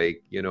curious,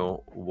 like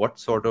what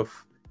sort of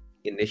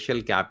initial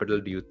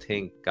capital do you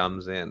think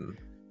comes in?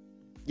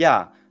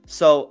 Yeah.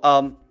 So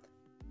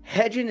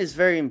hedging is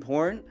very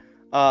important,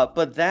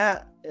 but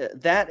that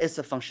is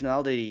a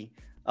functionality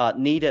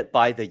needed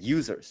by the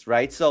users,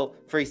 right? So,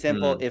 for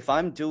example, if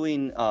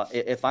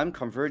I'm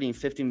converting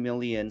 50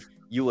 million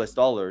US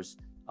dollars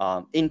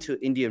into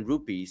Indian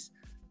rupees,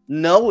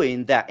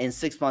 knowing that in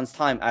 6 months'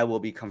 time I will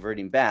be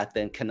converting back,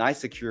 then can I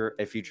secure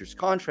a futures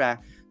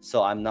contract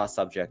so I'm not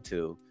subject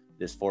to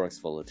this forex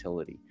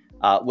volatility?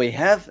 We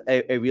have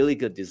a really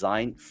good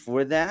design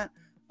for that,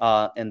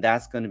 and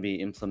that's going to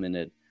be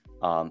implemented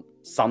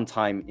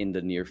sometime in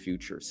the near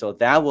future. So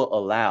that will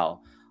allow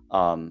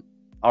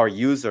our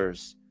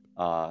users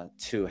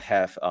to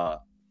have a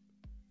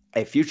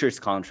futures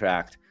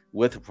contract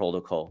with the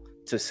protocol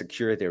to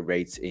secure their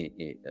rates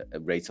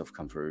rates of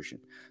conversion.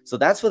 So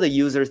that's for the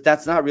users.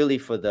 That's not really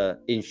for the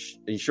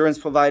insurance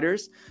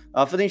providers.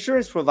 For the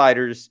insurance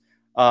providers,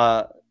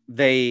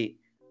 we're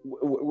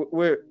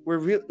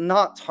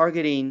not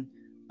targeting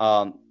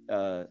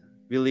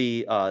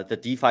really the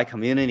DeFi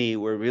community.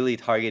 We're really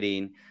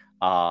targeting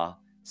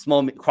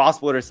small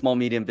cross-border small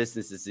medium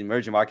businesses,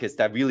 emerging markets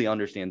that really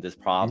understand this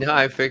problem. Yeah,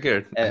 I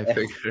figured.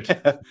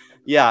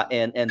 Yeah,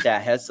 and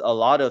that has a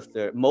lot of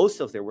most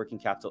of their working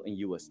capital in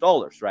US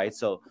dollars, right?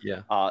 So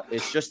yeah,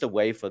 it's just a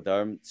way for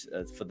them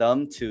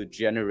to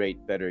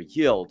generate better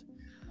yield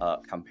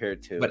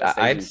compared to. But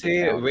I'd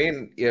say, account.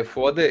 Wayne,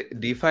 for the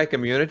DeFi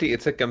community,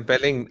 it's a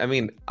compelling. I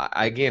mean,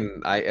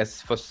 again,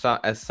 as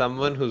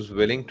someone who's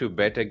willing to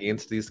bet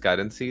against these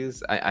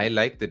currencies, I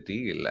like the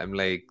deal. I'm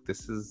like,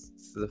 this is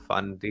a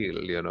fun deal,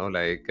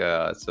 like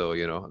so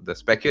the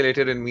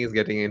speculator in me is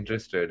getting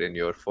interested in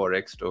your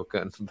forex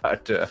token,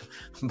 but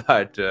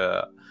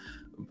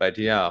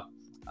yeah.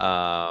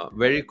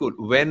 Very cool.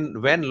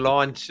 When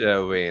launch,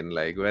 Wayne?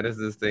 Like, when is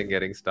this thing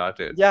getting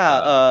started?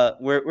 Yeah,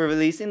 we're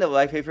releasing the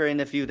white paper in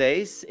a few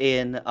days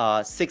in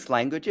 6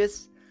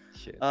 languages.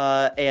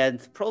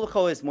 And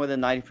protocol is more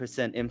than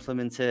 90%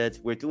 implemented.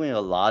 We're doing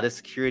a lot of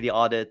security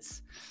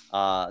audits.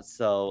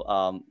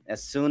 So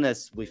as soon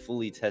as we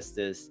fully test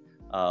this,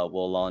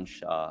 we'll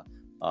launch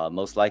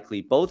most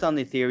likely both on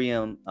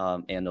Ethereum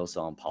and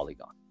also on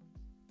Polygon.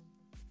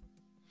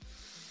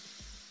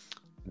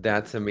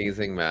 That's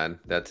amazing, man.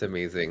 That's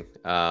amazing.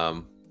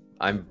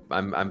 I'm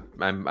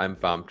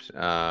pumped.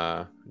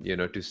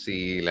 To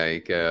see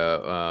like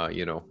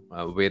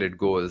where it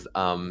goes.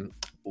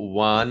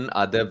 One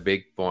other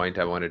big point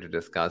I wanted to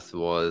discuss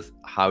was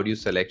how do you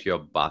select your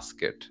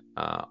basket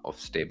of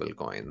stable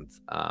coins?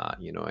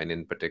 And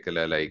in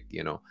particular, like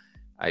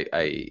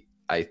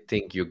I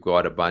think you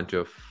got a bunch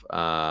of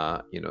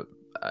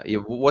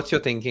what's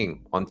your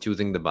thinking on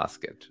choosing the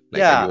basket?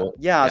 Like,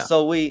 yeah.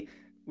 So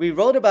we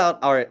wrote about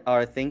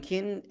our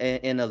thinking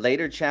in a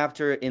later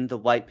chapter in the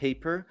white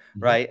paper,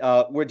 right?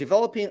 We're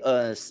developing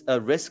a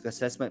risk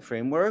assessment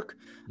framework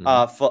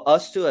for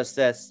us to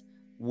assess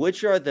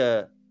which are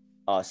the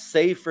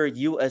safer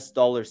US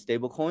dollar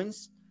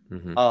stablecoins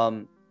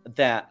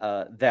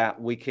that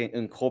we can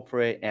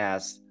incorporate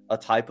as a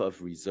type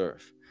of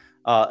reserve.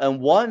 And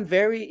one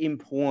very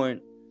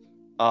important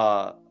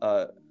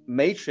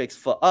matrix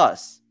for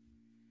us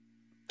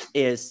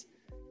is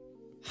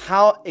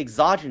how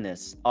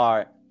exogenous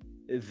are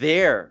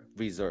their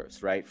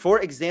reserves, right?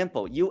 For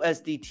example,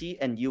 USDT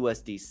and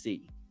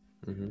USDC.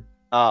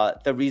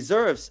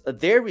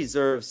 Their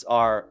reserves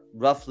are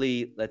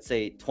roughly, let's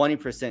say,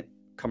 20%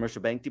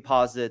 commercial bank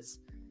deposits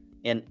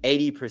and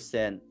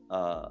 80%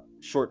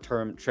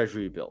 short-term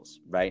treasury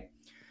bills, right?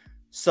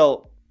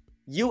 So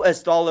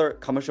US dollar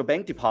commercial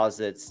bank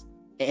deposits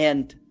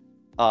and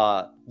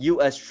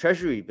US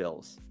treasury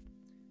bills,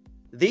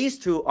 these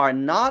two are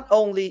not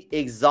only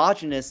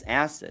exogenous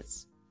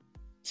assets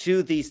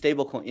to the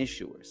stablecoin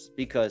issuers,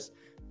 because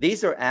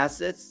these are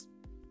assets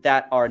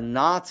that are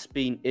not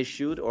being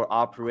issued or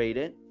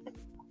operated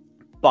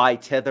by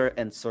Tether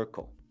and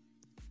Circle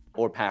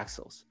or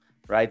Paxos,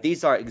 right?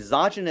 These are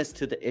exogenous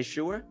to the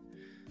issuer.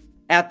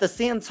 At the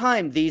same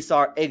time, these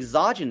are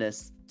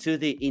exogenous to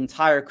the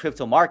entire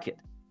crypto market,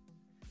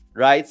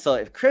 right? So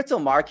if crypto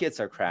markets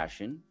are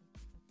crashing,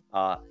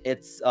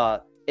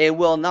 it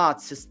will not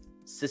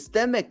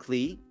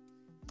systemically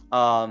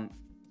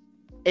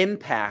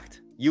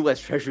impact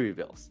U.S. Treasury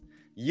bills.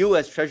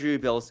 U.S. Treasury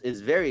bills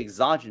is very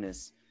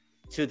exogenous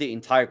to the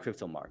entire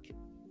crypto market.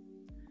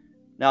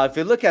 Now, if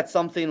you look at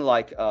something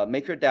like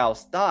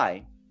MakerDAO's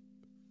DAI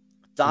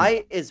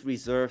is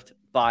reserved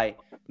by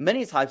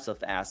many types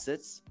of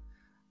assets,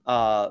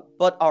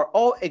 but are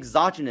all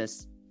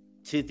exogenous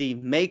to the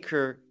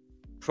Maker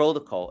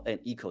protocol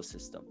and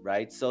ecosystem,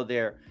 right? So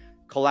they're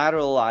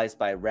collateralized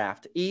by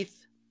wrapped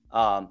ETH,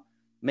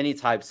 many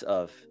types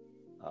of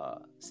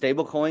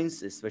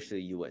stablecoins,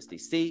 especially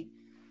USDC,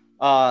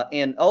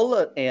 and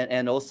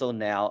also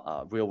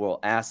now real world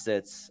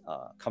assets,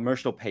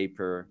 commercial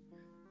paper,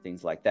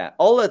 things like that.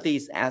 All of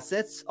these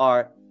assets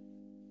are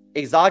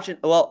exogenous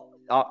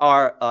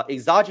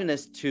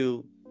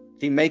to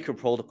the Maker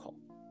protocol.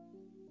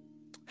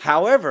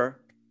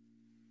 However,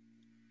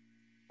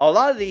 a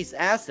lot of these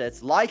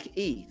assets, like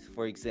ETH,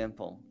 for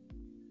example,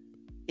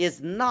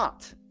 is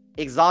not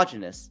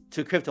exogenous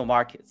to crypto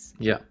markets.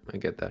 Yeah, I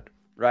get that.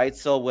 Right?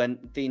 So when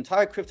the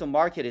entire crypto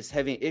market is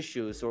having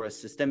issues or a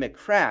systemic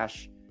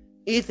crash,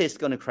 ETH is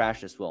going to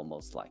crash as well,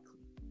 most likely.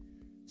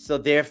 So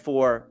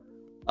therefore,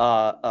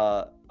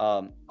 on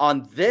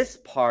this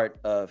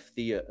part of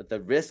the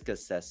risk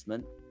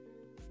assessment,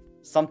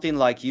 something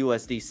like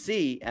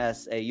USDC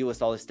as a US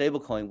dollar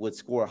stablecoin would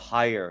score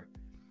higher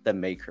than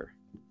Maker,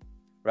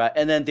 right?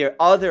 And then there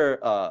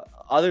are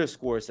other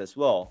scores as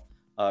well.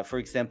 For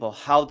example,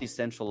 how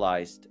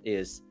decentralized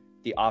is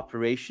the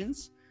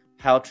operations?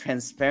 How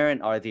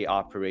transparent are the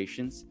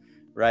operations,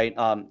 right?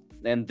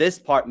 And this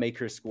part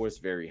Maker scores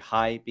very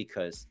high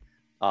because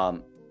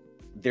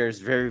there's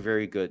very,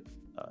 very good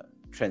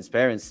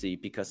transparency,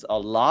 because a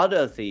lot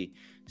of the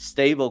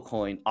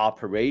stablecoin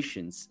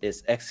operations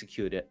is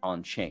executed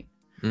on chain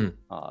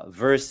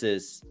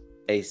versus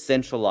a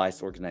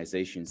centralized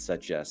organization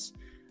such as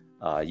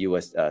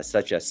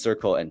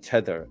Circle and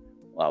Tether.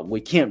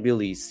 We can't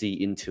really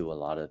see into a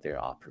lot of their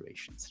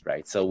operations,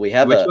 right? So we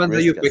have which ones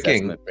are you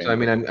picking? So I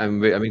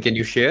mean, can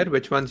you share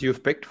which ones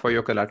you've picked for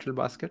your collateral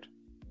basket?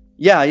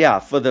 Yeah.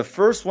 For the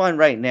first one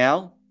right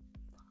now,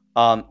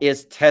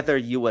 is Tether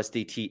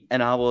USDT,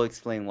 and I will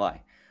explain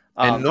why.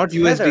 And not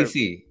Tether,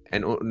 USDC,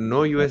 and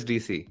no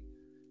USDC.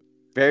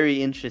 Very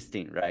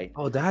interesting, right?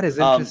 Oh, that is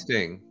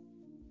interesting.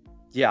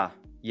 Yeah.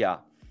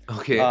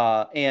 Okay.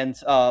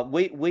 And I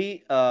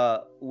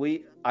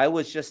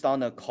was just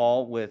on a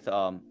call with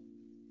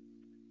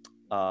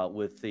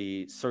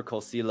the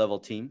Circle C-level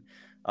team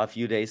a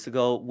few days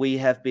ago. We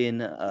have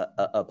been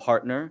a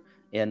partner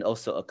and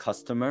also a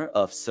customer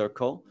of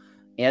Circle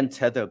and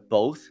Tether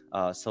both.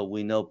 So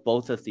we know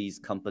both of these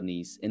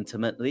companies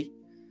intimately.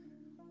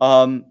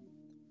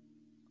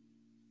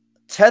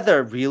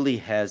 Tether really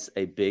has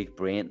a big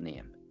brand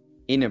name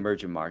in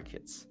emerging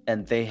markets,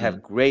 and they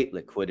have great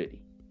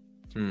liquidity,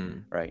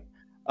 right?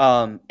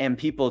 And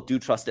people do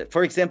trust it.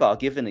 For example, I'll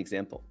give an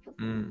example.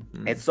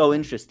 It's so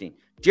interesting.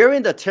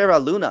 During the Terra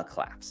Luna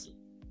collapse,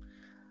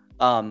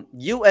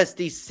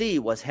 USDC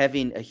was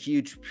having a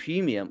huge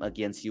premium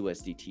against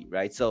USDT,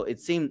 right? So it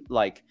seemed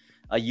like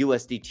a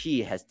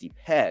USDT has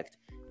depegged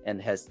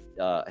and has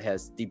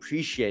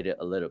depreciated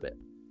a little bit,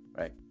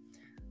 right?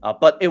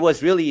 But it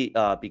was really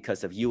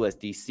because of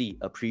USDC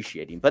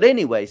appreciating. But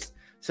anyways,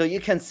 so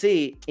you can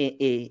see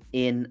in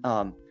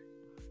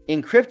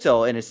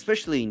crypto, and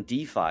especially in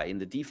DeFi, in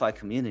the DeFi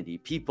community,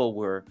 people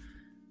were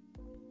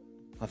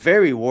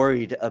very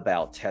worried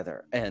about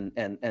Tether, and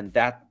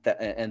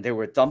they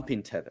were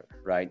dumping Tether,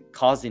 right,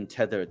 causing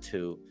Tether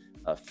to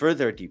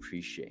further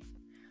depreciate.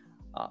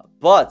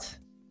 But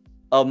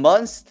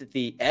amongst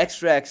the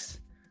XREX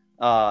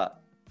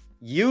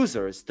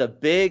users, the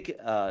big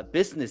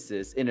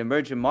businesses in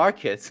emerging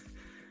markets,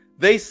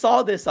 they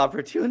saw this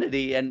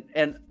opportunity, and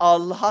a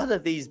lot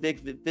of these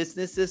big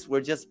businesses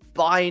were just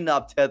buying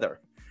up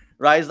Tether,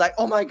 right? It's like,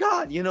 oh my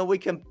God,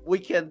 we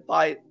can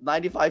buy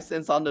 95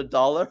 cents on the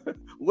dollar.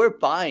 We're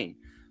buying,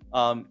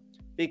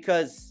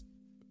 because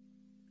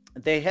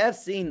they have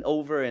seen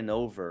over and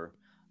over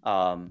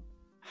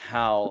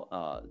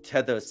how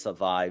Tether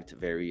survived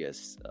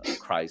various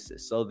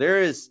crises. So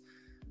there's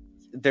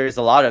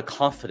a lot of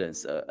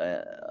confidence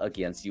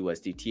against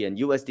USDT, and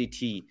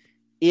USDT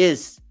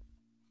is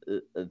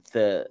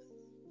the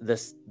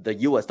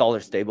US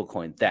dollar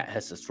stablecoin that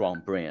has a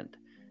strong brand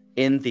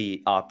in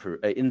the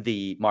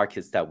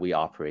markets that we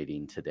operate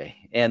in today.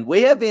 And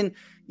we have been,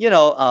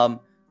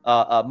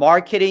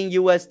 marketing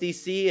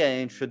USDC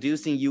and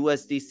introducing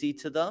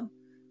USDC to them.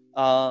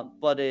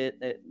 But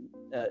it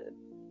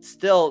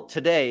still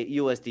today,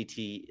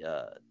 USDT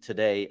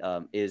today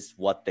is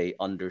what they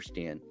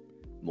understand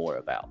more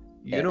about.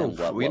 This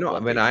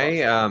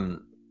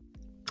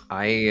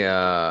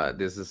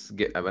is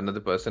another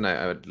person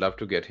I would love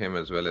to get him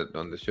as well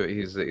on the show.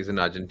 He's in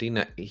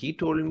Argentina. He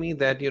told me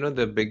that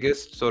the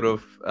biggest sort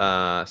of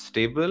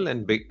stable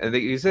and big.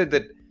 He said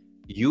that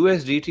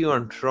USDT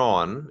on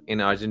Tron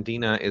in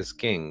Argentina is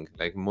king.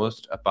 Like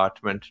most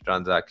apartment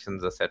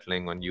transactions are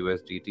settling on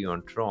USDT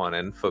on Tron.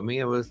 And for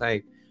me, I was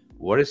like,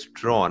 "What is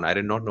Tron?" I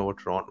did not know what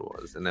Tron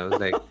was, and I was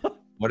like.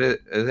 What is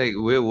like?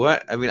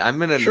 What? I mean,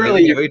 I'm in a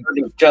surely you've heard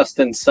of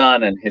Justin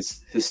Sun and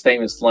his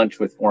famous lunch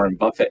with Warren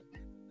Buffett.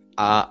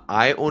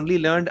 I only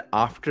learned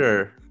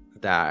after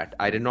that.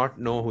 I did not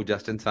know who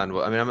Justin Sun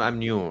was. I mean, I'm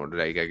new.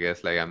 Like I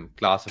guess, like I'm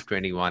class of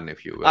 21,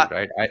 if you will,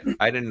 right?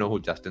 I didn't know who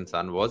Justin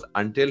Sun was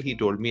until he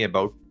told me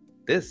about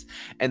this,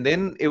 and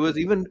then it was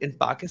even in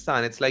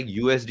Pakistan. It's like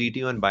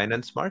USDT on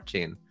Binance Smart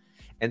Chain,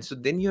 and so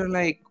then you're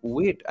like,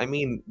 wait. I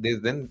mean,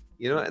 there's then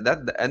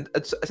that, and I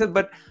said,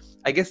 but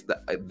I guess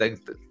the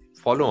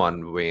follow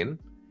on, Wayne,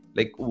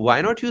 like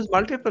why not use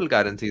multiple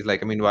currencies?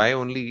 Like, I mean, why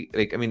only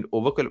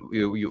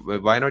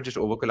why not just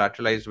over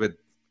collateralize with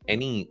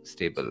any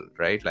stable,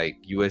 right? Like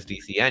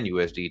USDC and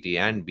USDT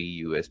and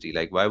BUSD.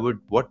 Like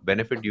what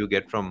benefit do you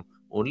get from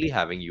only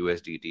having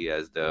USDT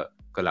as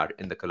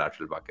in the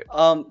collateral bucket?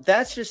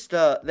 That's just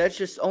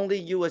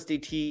only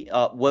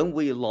USDT when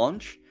we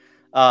launch.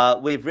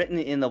 We've written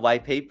in the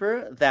white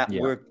paper that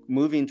we're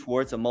moving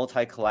towards a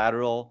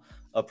multi-collateral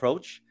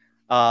approach.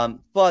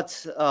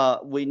 But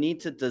we need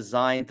to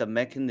design the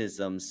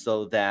mechanism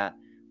so that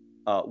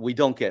we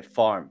don't get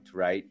farmed,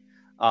 right?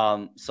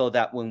 So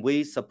that when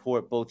we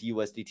support both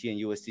USDT and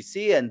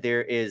USDC and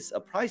there is a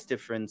price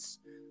difference,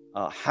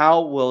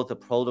 how will the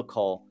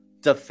protocol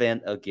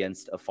defend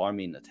against a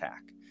farming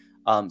attack?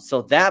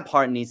 So that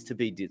part needs to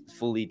be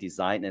fully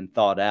designed and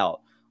thought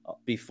out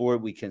before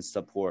we can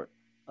support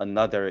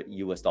another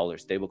US dollar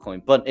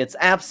stablecoin. But it's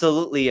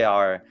absolutely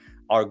our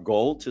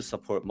goal to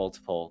support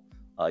multiple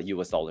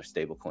US dollar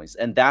stablecoins.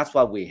 And that's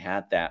why we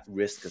had that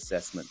risk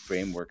assessment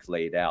framework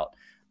laid out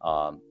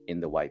in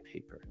the white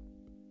paper.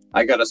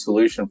 I got a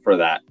solution for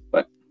that,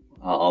 but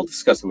I'll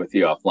discuss it with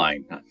you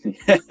offline.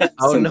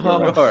 Oh,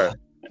 no. Sure.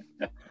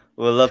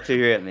 We'd love to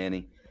hear it,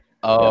 Manny.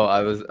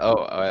 Anyway,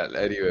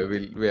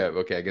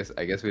 okay. I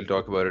guess we'll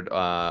talk about it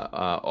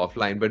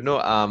offline. But no,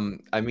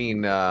 I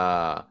mean,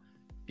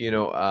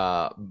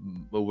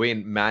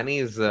 Wayne,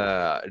 Manny's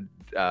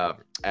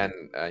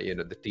and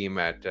the team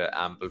at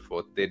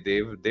Ampleforth,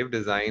 they've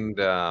designed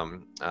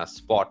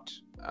Spot,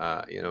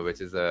 which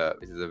is a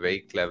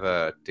very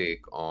clever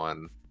take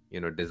on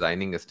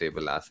designing a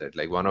stable asset.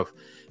 Like one of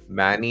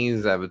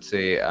Manny's, I would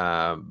say,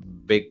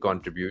 big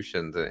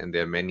contributions, and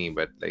there are many,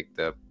 but like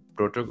the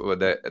protocol,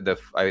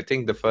 I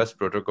think the first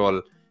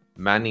protocol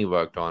Manny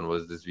worked on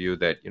was this view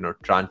that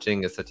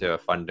tranching is such a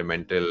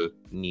fundamental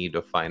need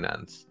of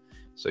finance.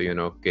 So,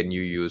 can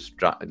you use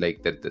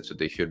like that? So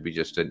there should be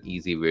just an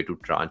easy way to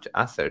tranche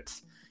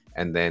assets.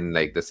 And then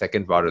like the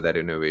second part of that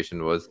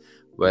innovation was,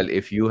 well,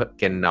 if you've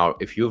now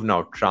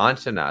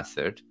tranched an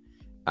asset,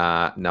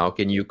 now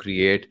can you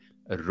create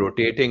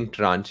rotating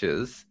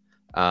tranches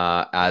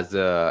as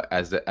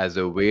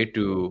a way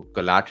to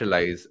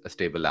collateralize a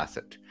stable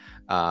asset?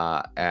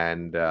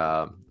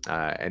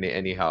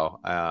 Anyhow,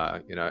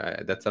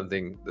 that's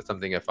something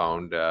I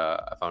found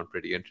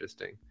pretty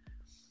interesting.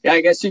 Yeah,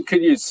 I guess you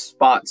could use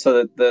Spot.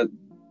 So that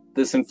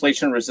this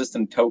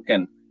inflation-resistant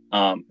token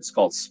is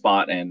called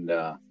Spot, and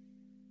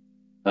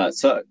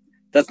so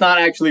that's not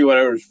actually what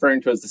I was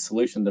referring to as the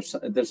solution.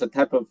 There's a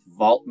type of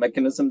vault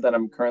mechanism that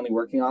I'm currently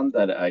working on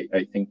that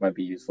I think might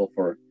be useful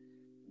for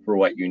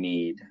what you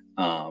need.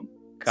 So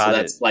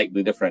that's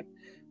slightly different.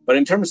 But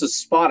in terms of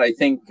Spot, I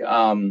think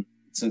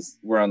since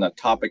we're on that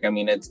topic, I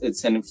mean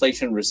it's an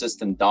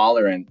inflation-resistant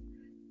dollar, and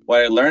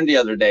what I learned the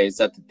other day is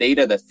that the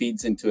data that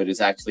feeds into it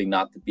is actually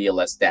not the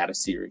BLS data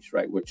series,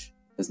 right? Which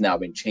has now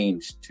been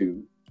changed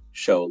to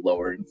show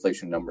lower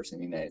inflation numbers in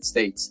the United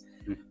States.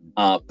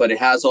 Mm-hmm. But it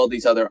has all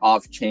these other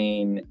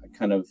off-chain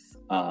kind of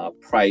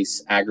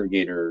price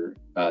aggregator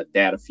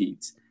data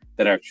feeds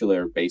that actually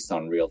are based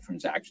on real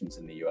transactions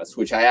in the US,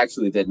 which I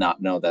actually did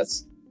not know.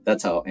 That's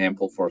how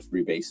Ampleforth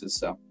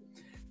rebases.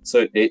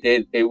 So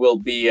it will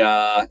be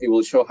it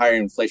will show higher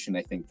inflation,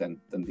 I think,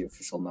 than the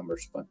official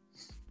numbers. But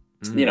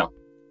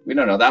we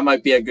don't know. That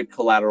might be a good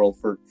collateral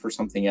for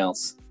something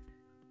else.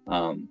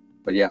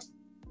 But yeah.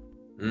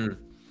 Mm.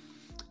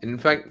 In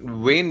fact,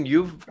 Wayne,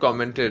 you've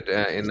commented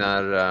in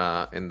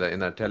our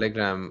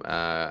Telegram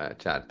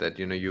chat that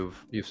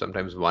you've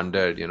sometimes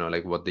wondered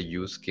like what the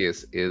use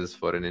case is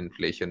for an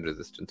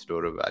inflation-resistant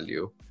store of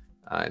value.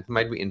 It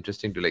might be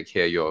interesting to like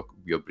hear your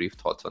brief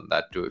thoughts on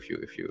that too, if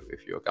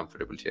you're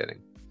comfortable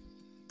sharing.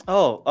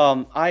 Oh,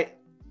 I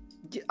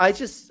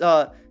just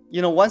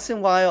once in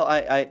a while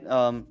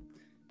I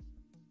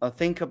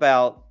think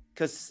about,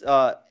 because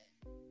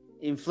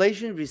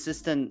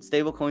inflation-resistant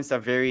stablecoins are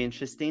very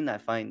interesting. I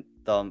find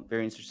them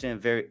very interesting and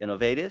very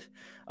innovative.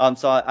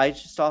 So I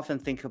just often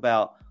think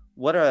about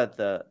what are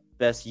the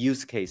best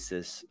use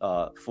cases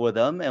for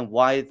them and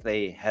why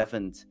they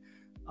haven't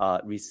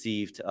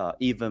received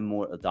even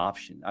more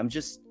adoption. I'm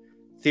just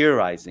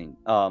theorizing,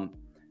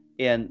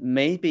 and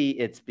maybe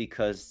it's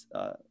because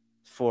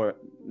for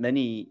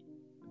many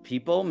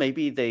people,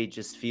 maybe they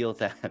just feel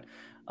that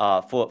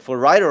for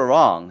right or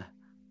wrong,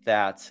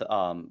 that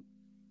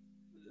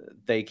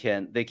they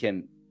can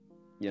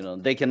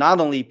not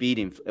only beat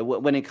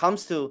when it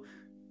comes to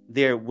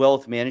their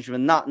wealth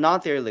management,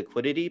 not their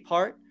liquidity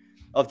part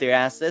of their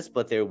assets,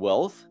 but their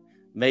wealth.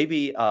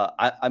 Maybe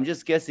I'm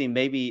just guessing,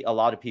 maybe a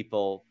lot of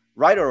people,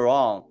 right or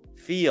wrong,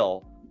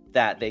 feel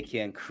that they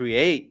can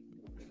create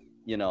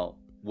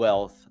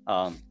wealth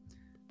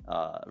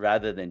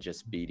rather than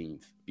just beat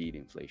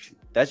inflation.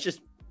 That's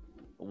just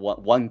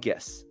one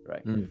guess,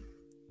 right?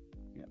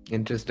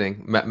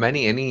 Interesting.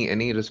 Manny,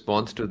 any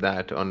response to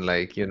that on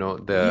like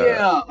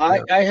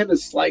I had a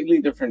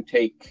slightly different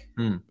take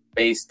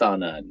based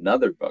on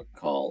another book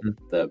called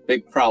The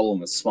Big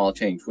Problem with Small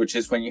Change, which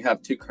is when you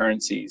have two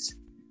currencies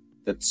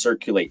that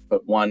circulate,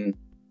 but one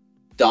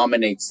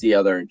dominates the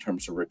other in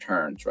terms of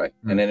returns, right?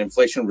 And an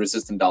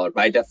inflation-resistant dollar,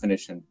 by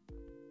definition,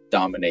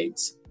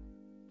 dominates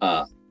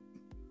a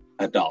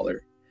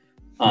dollar.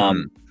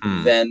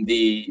 Then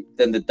the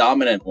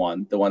dominant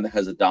one, the one that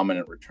has a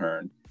dominant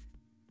return,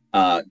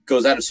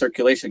 goes out of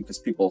circulation because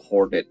people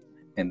hoard it,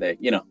 and they,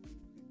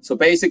 so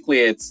basically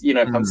it's,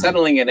 if I'm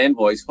settling an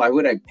invoice, why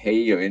would I pay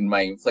you in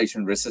my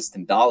inflation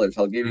resistant dollars?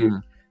 I'll give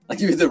you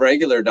the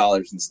regular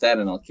dollars instead,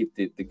 and I'll keep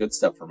the good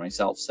stuff for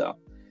myself. So,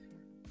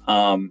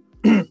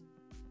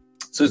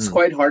 so it's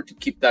quite hard to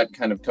keep that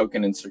kind of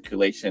token in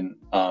circulation.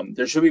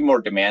 There should be more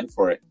demand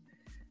for it.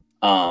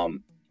 So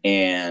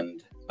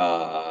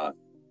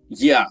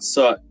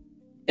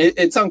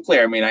it's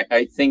unclear. I mean,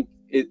 I think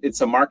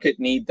it's a market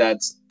need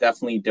that's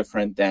definitely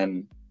different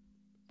than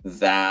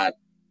that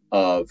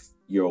of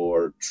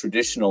your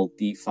traditional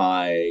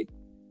DeFi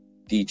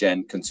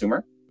degen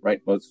consumer,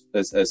 right? Most,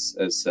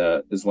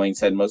 as Wayne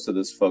said, most of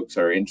those folks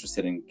are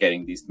interested in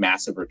getting these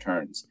massive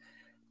returns.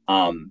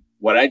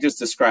 What I just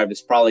described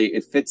is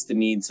it fits the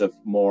needs of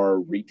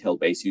more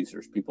retail-based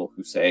users, people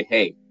who say,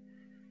 hey,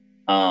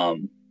 I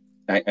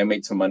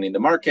made some money in the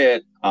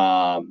market,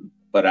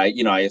 but I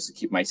used to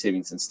keep my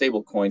savings in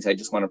stable coins. I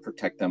just want to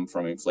protect them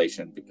from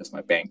inflation because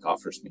my bank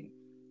offers me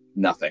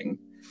nothing.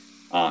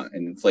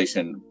 And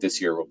inflation this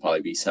year will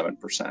probably be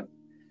 7%.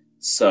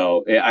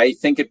 So I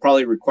think it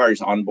probably requires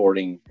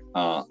onboarding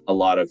a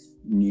lot of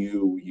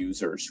new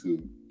users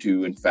who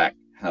do, in fact,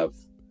 have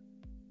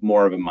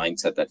more of a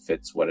mindset that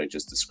fits what I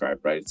just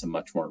described, right? It's a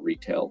much more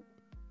retail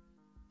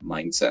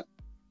mindset.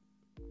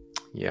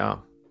 Yeah,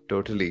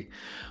 totally.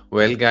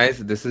 Well, guys,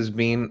 this has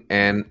been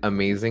an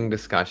amazing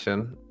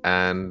discussion,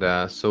 and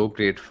so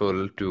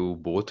grateful to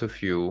both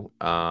of you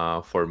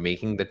for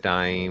making the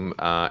time.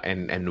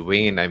 And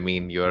Wayne, I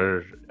mean,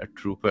 you're a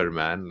trooper,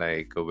 man.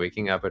 Like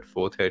waking up at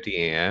 4:30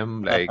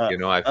 a.m. Like I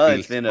feel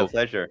it's been a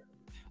pleasure.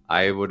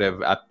 I would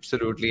have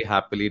absolutely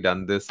happily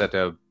done this at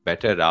a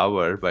better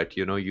hour, but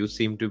you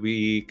seem to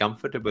be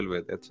comfortable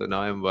with it. So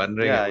now I'm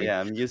wondering,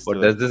 I'm used to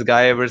it. Does this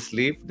guy ever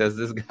sleep? Does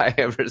this guy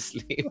ever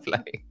sleep?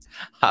 Like,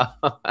 how?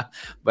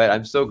 But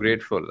I'm so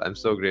grateful. I'm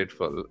so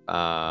grateful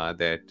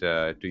that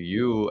to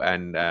you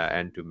and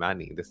to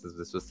Manny, this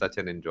was such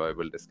an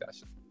enjoyable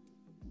discussion.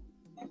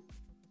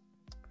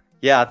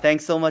 Yeah,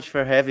 thanks so much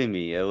for having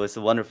me. It was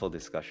a wonderful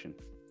discussion.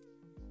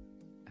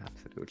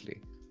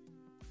 Absolutely.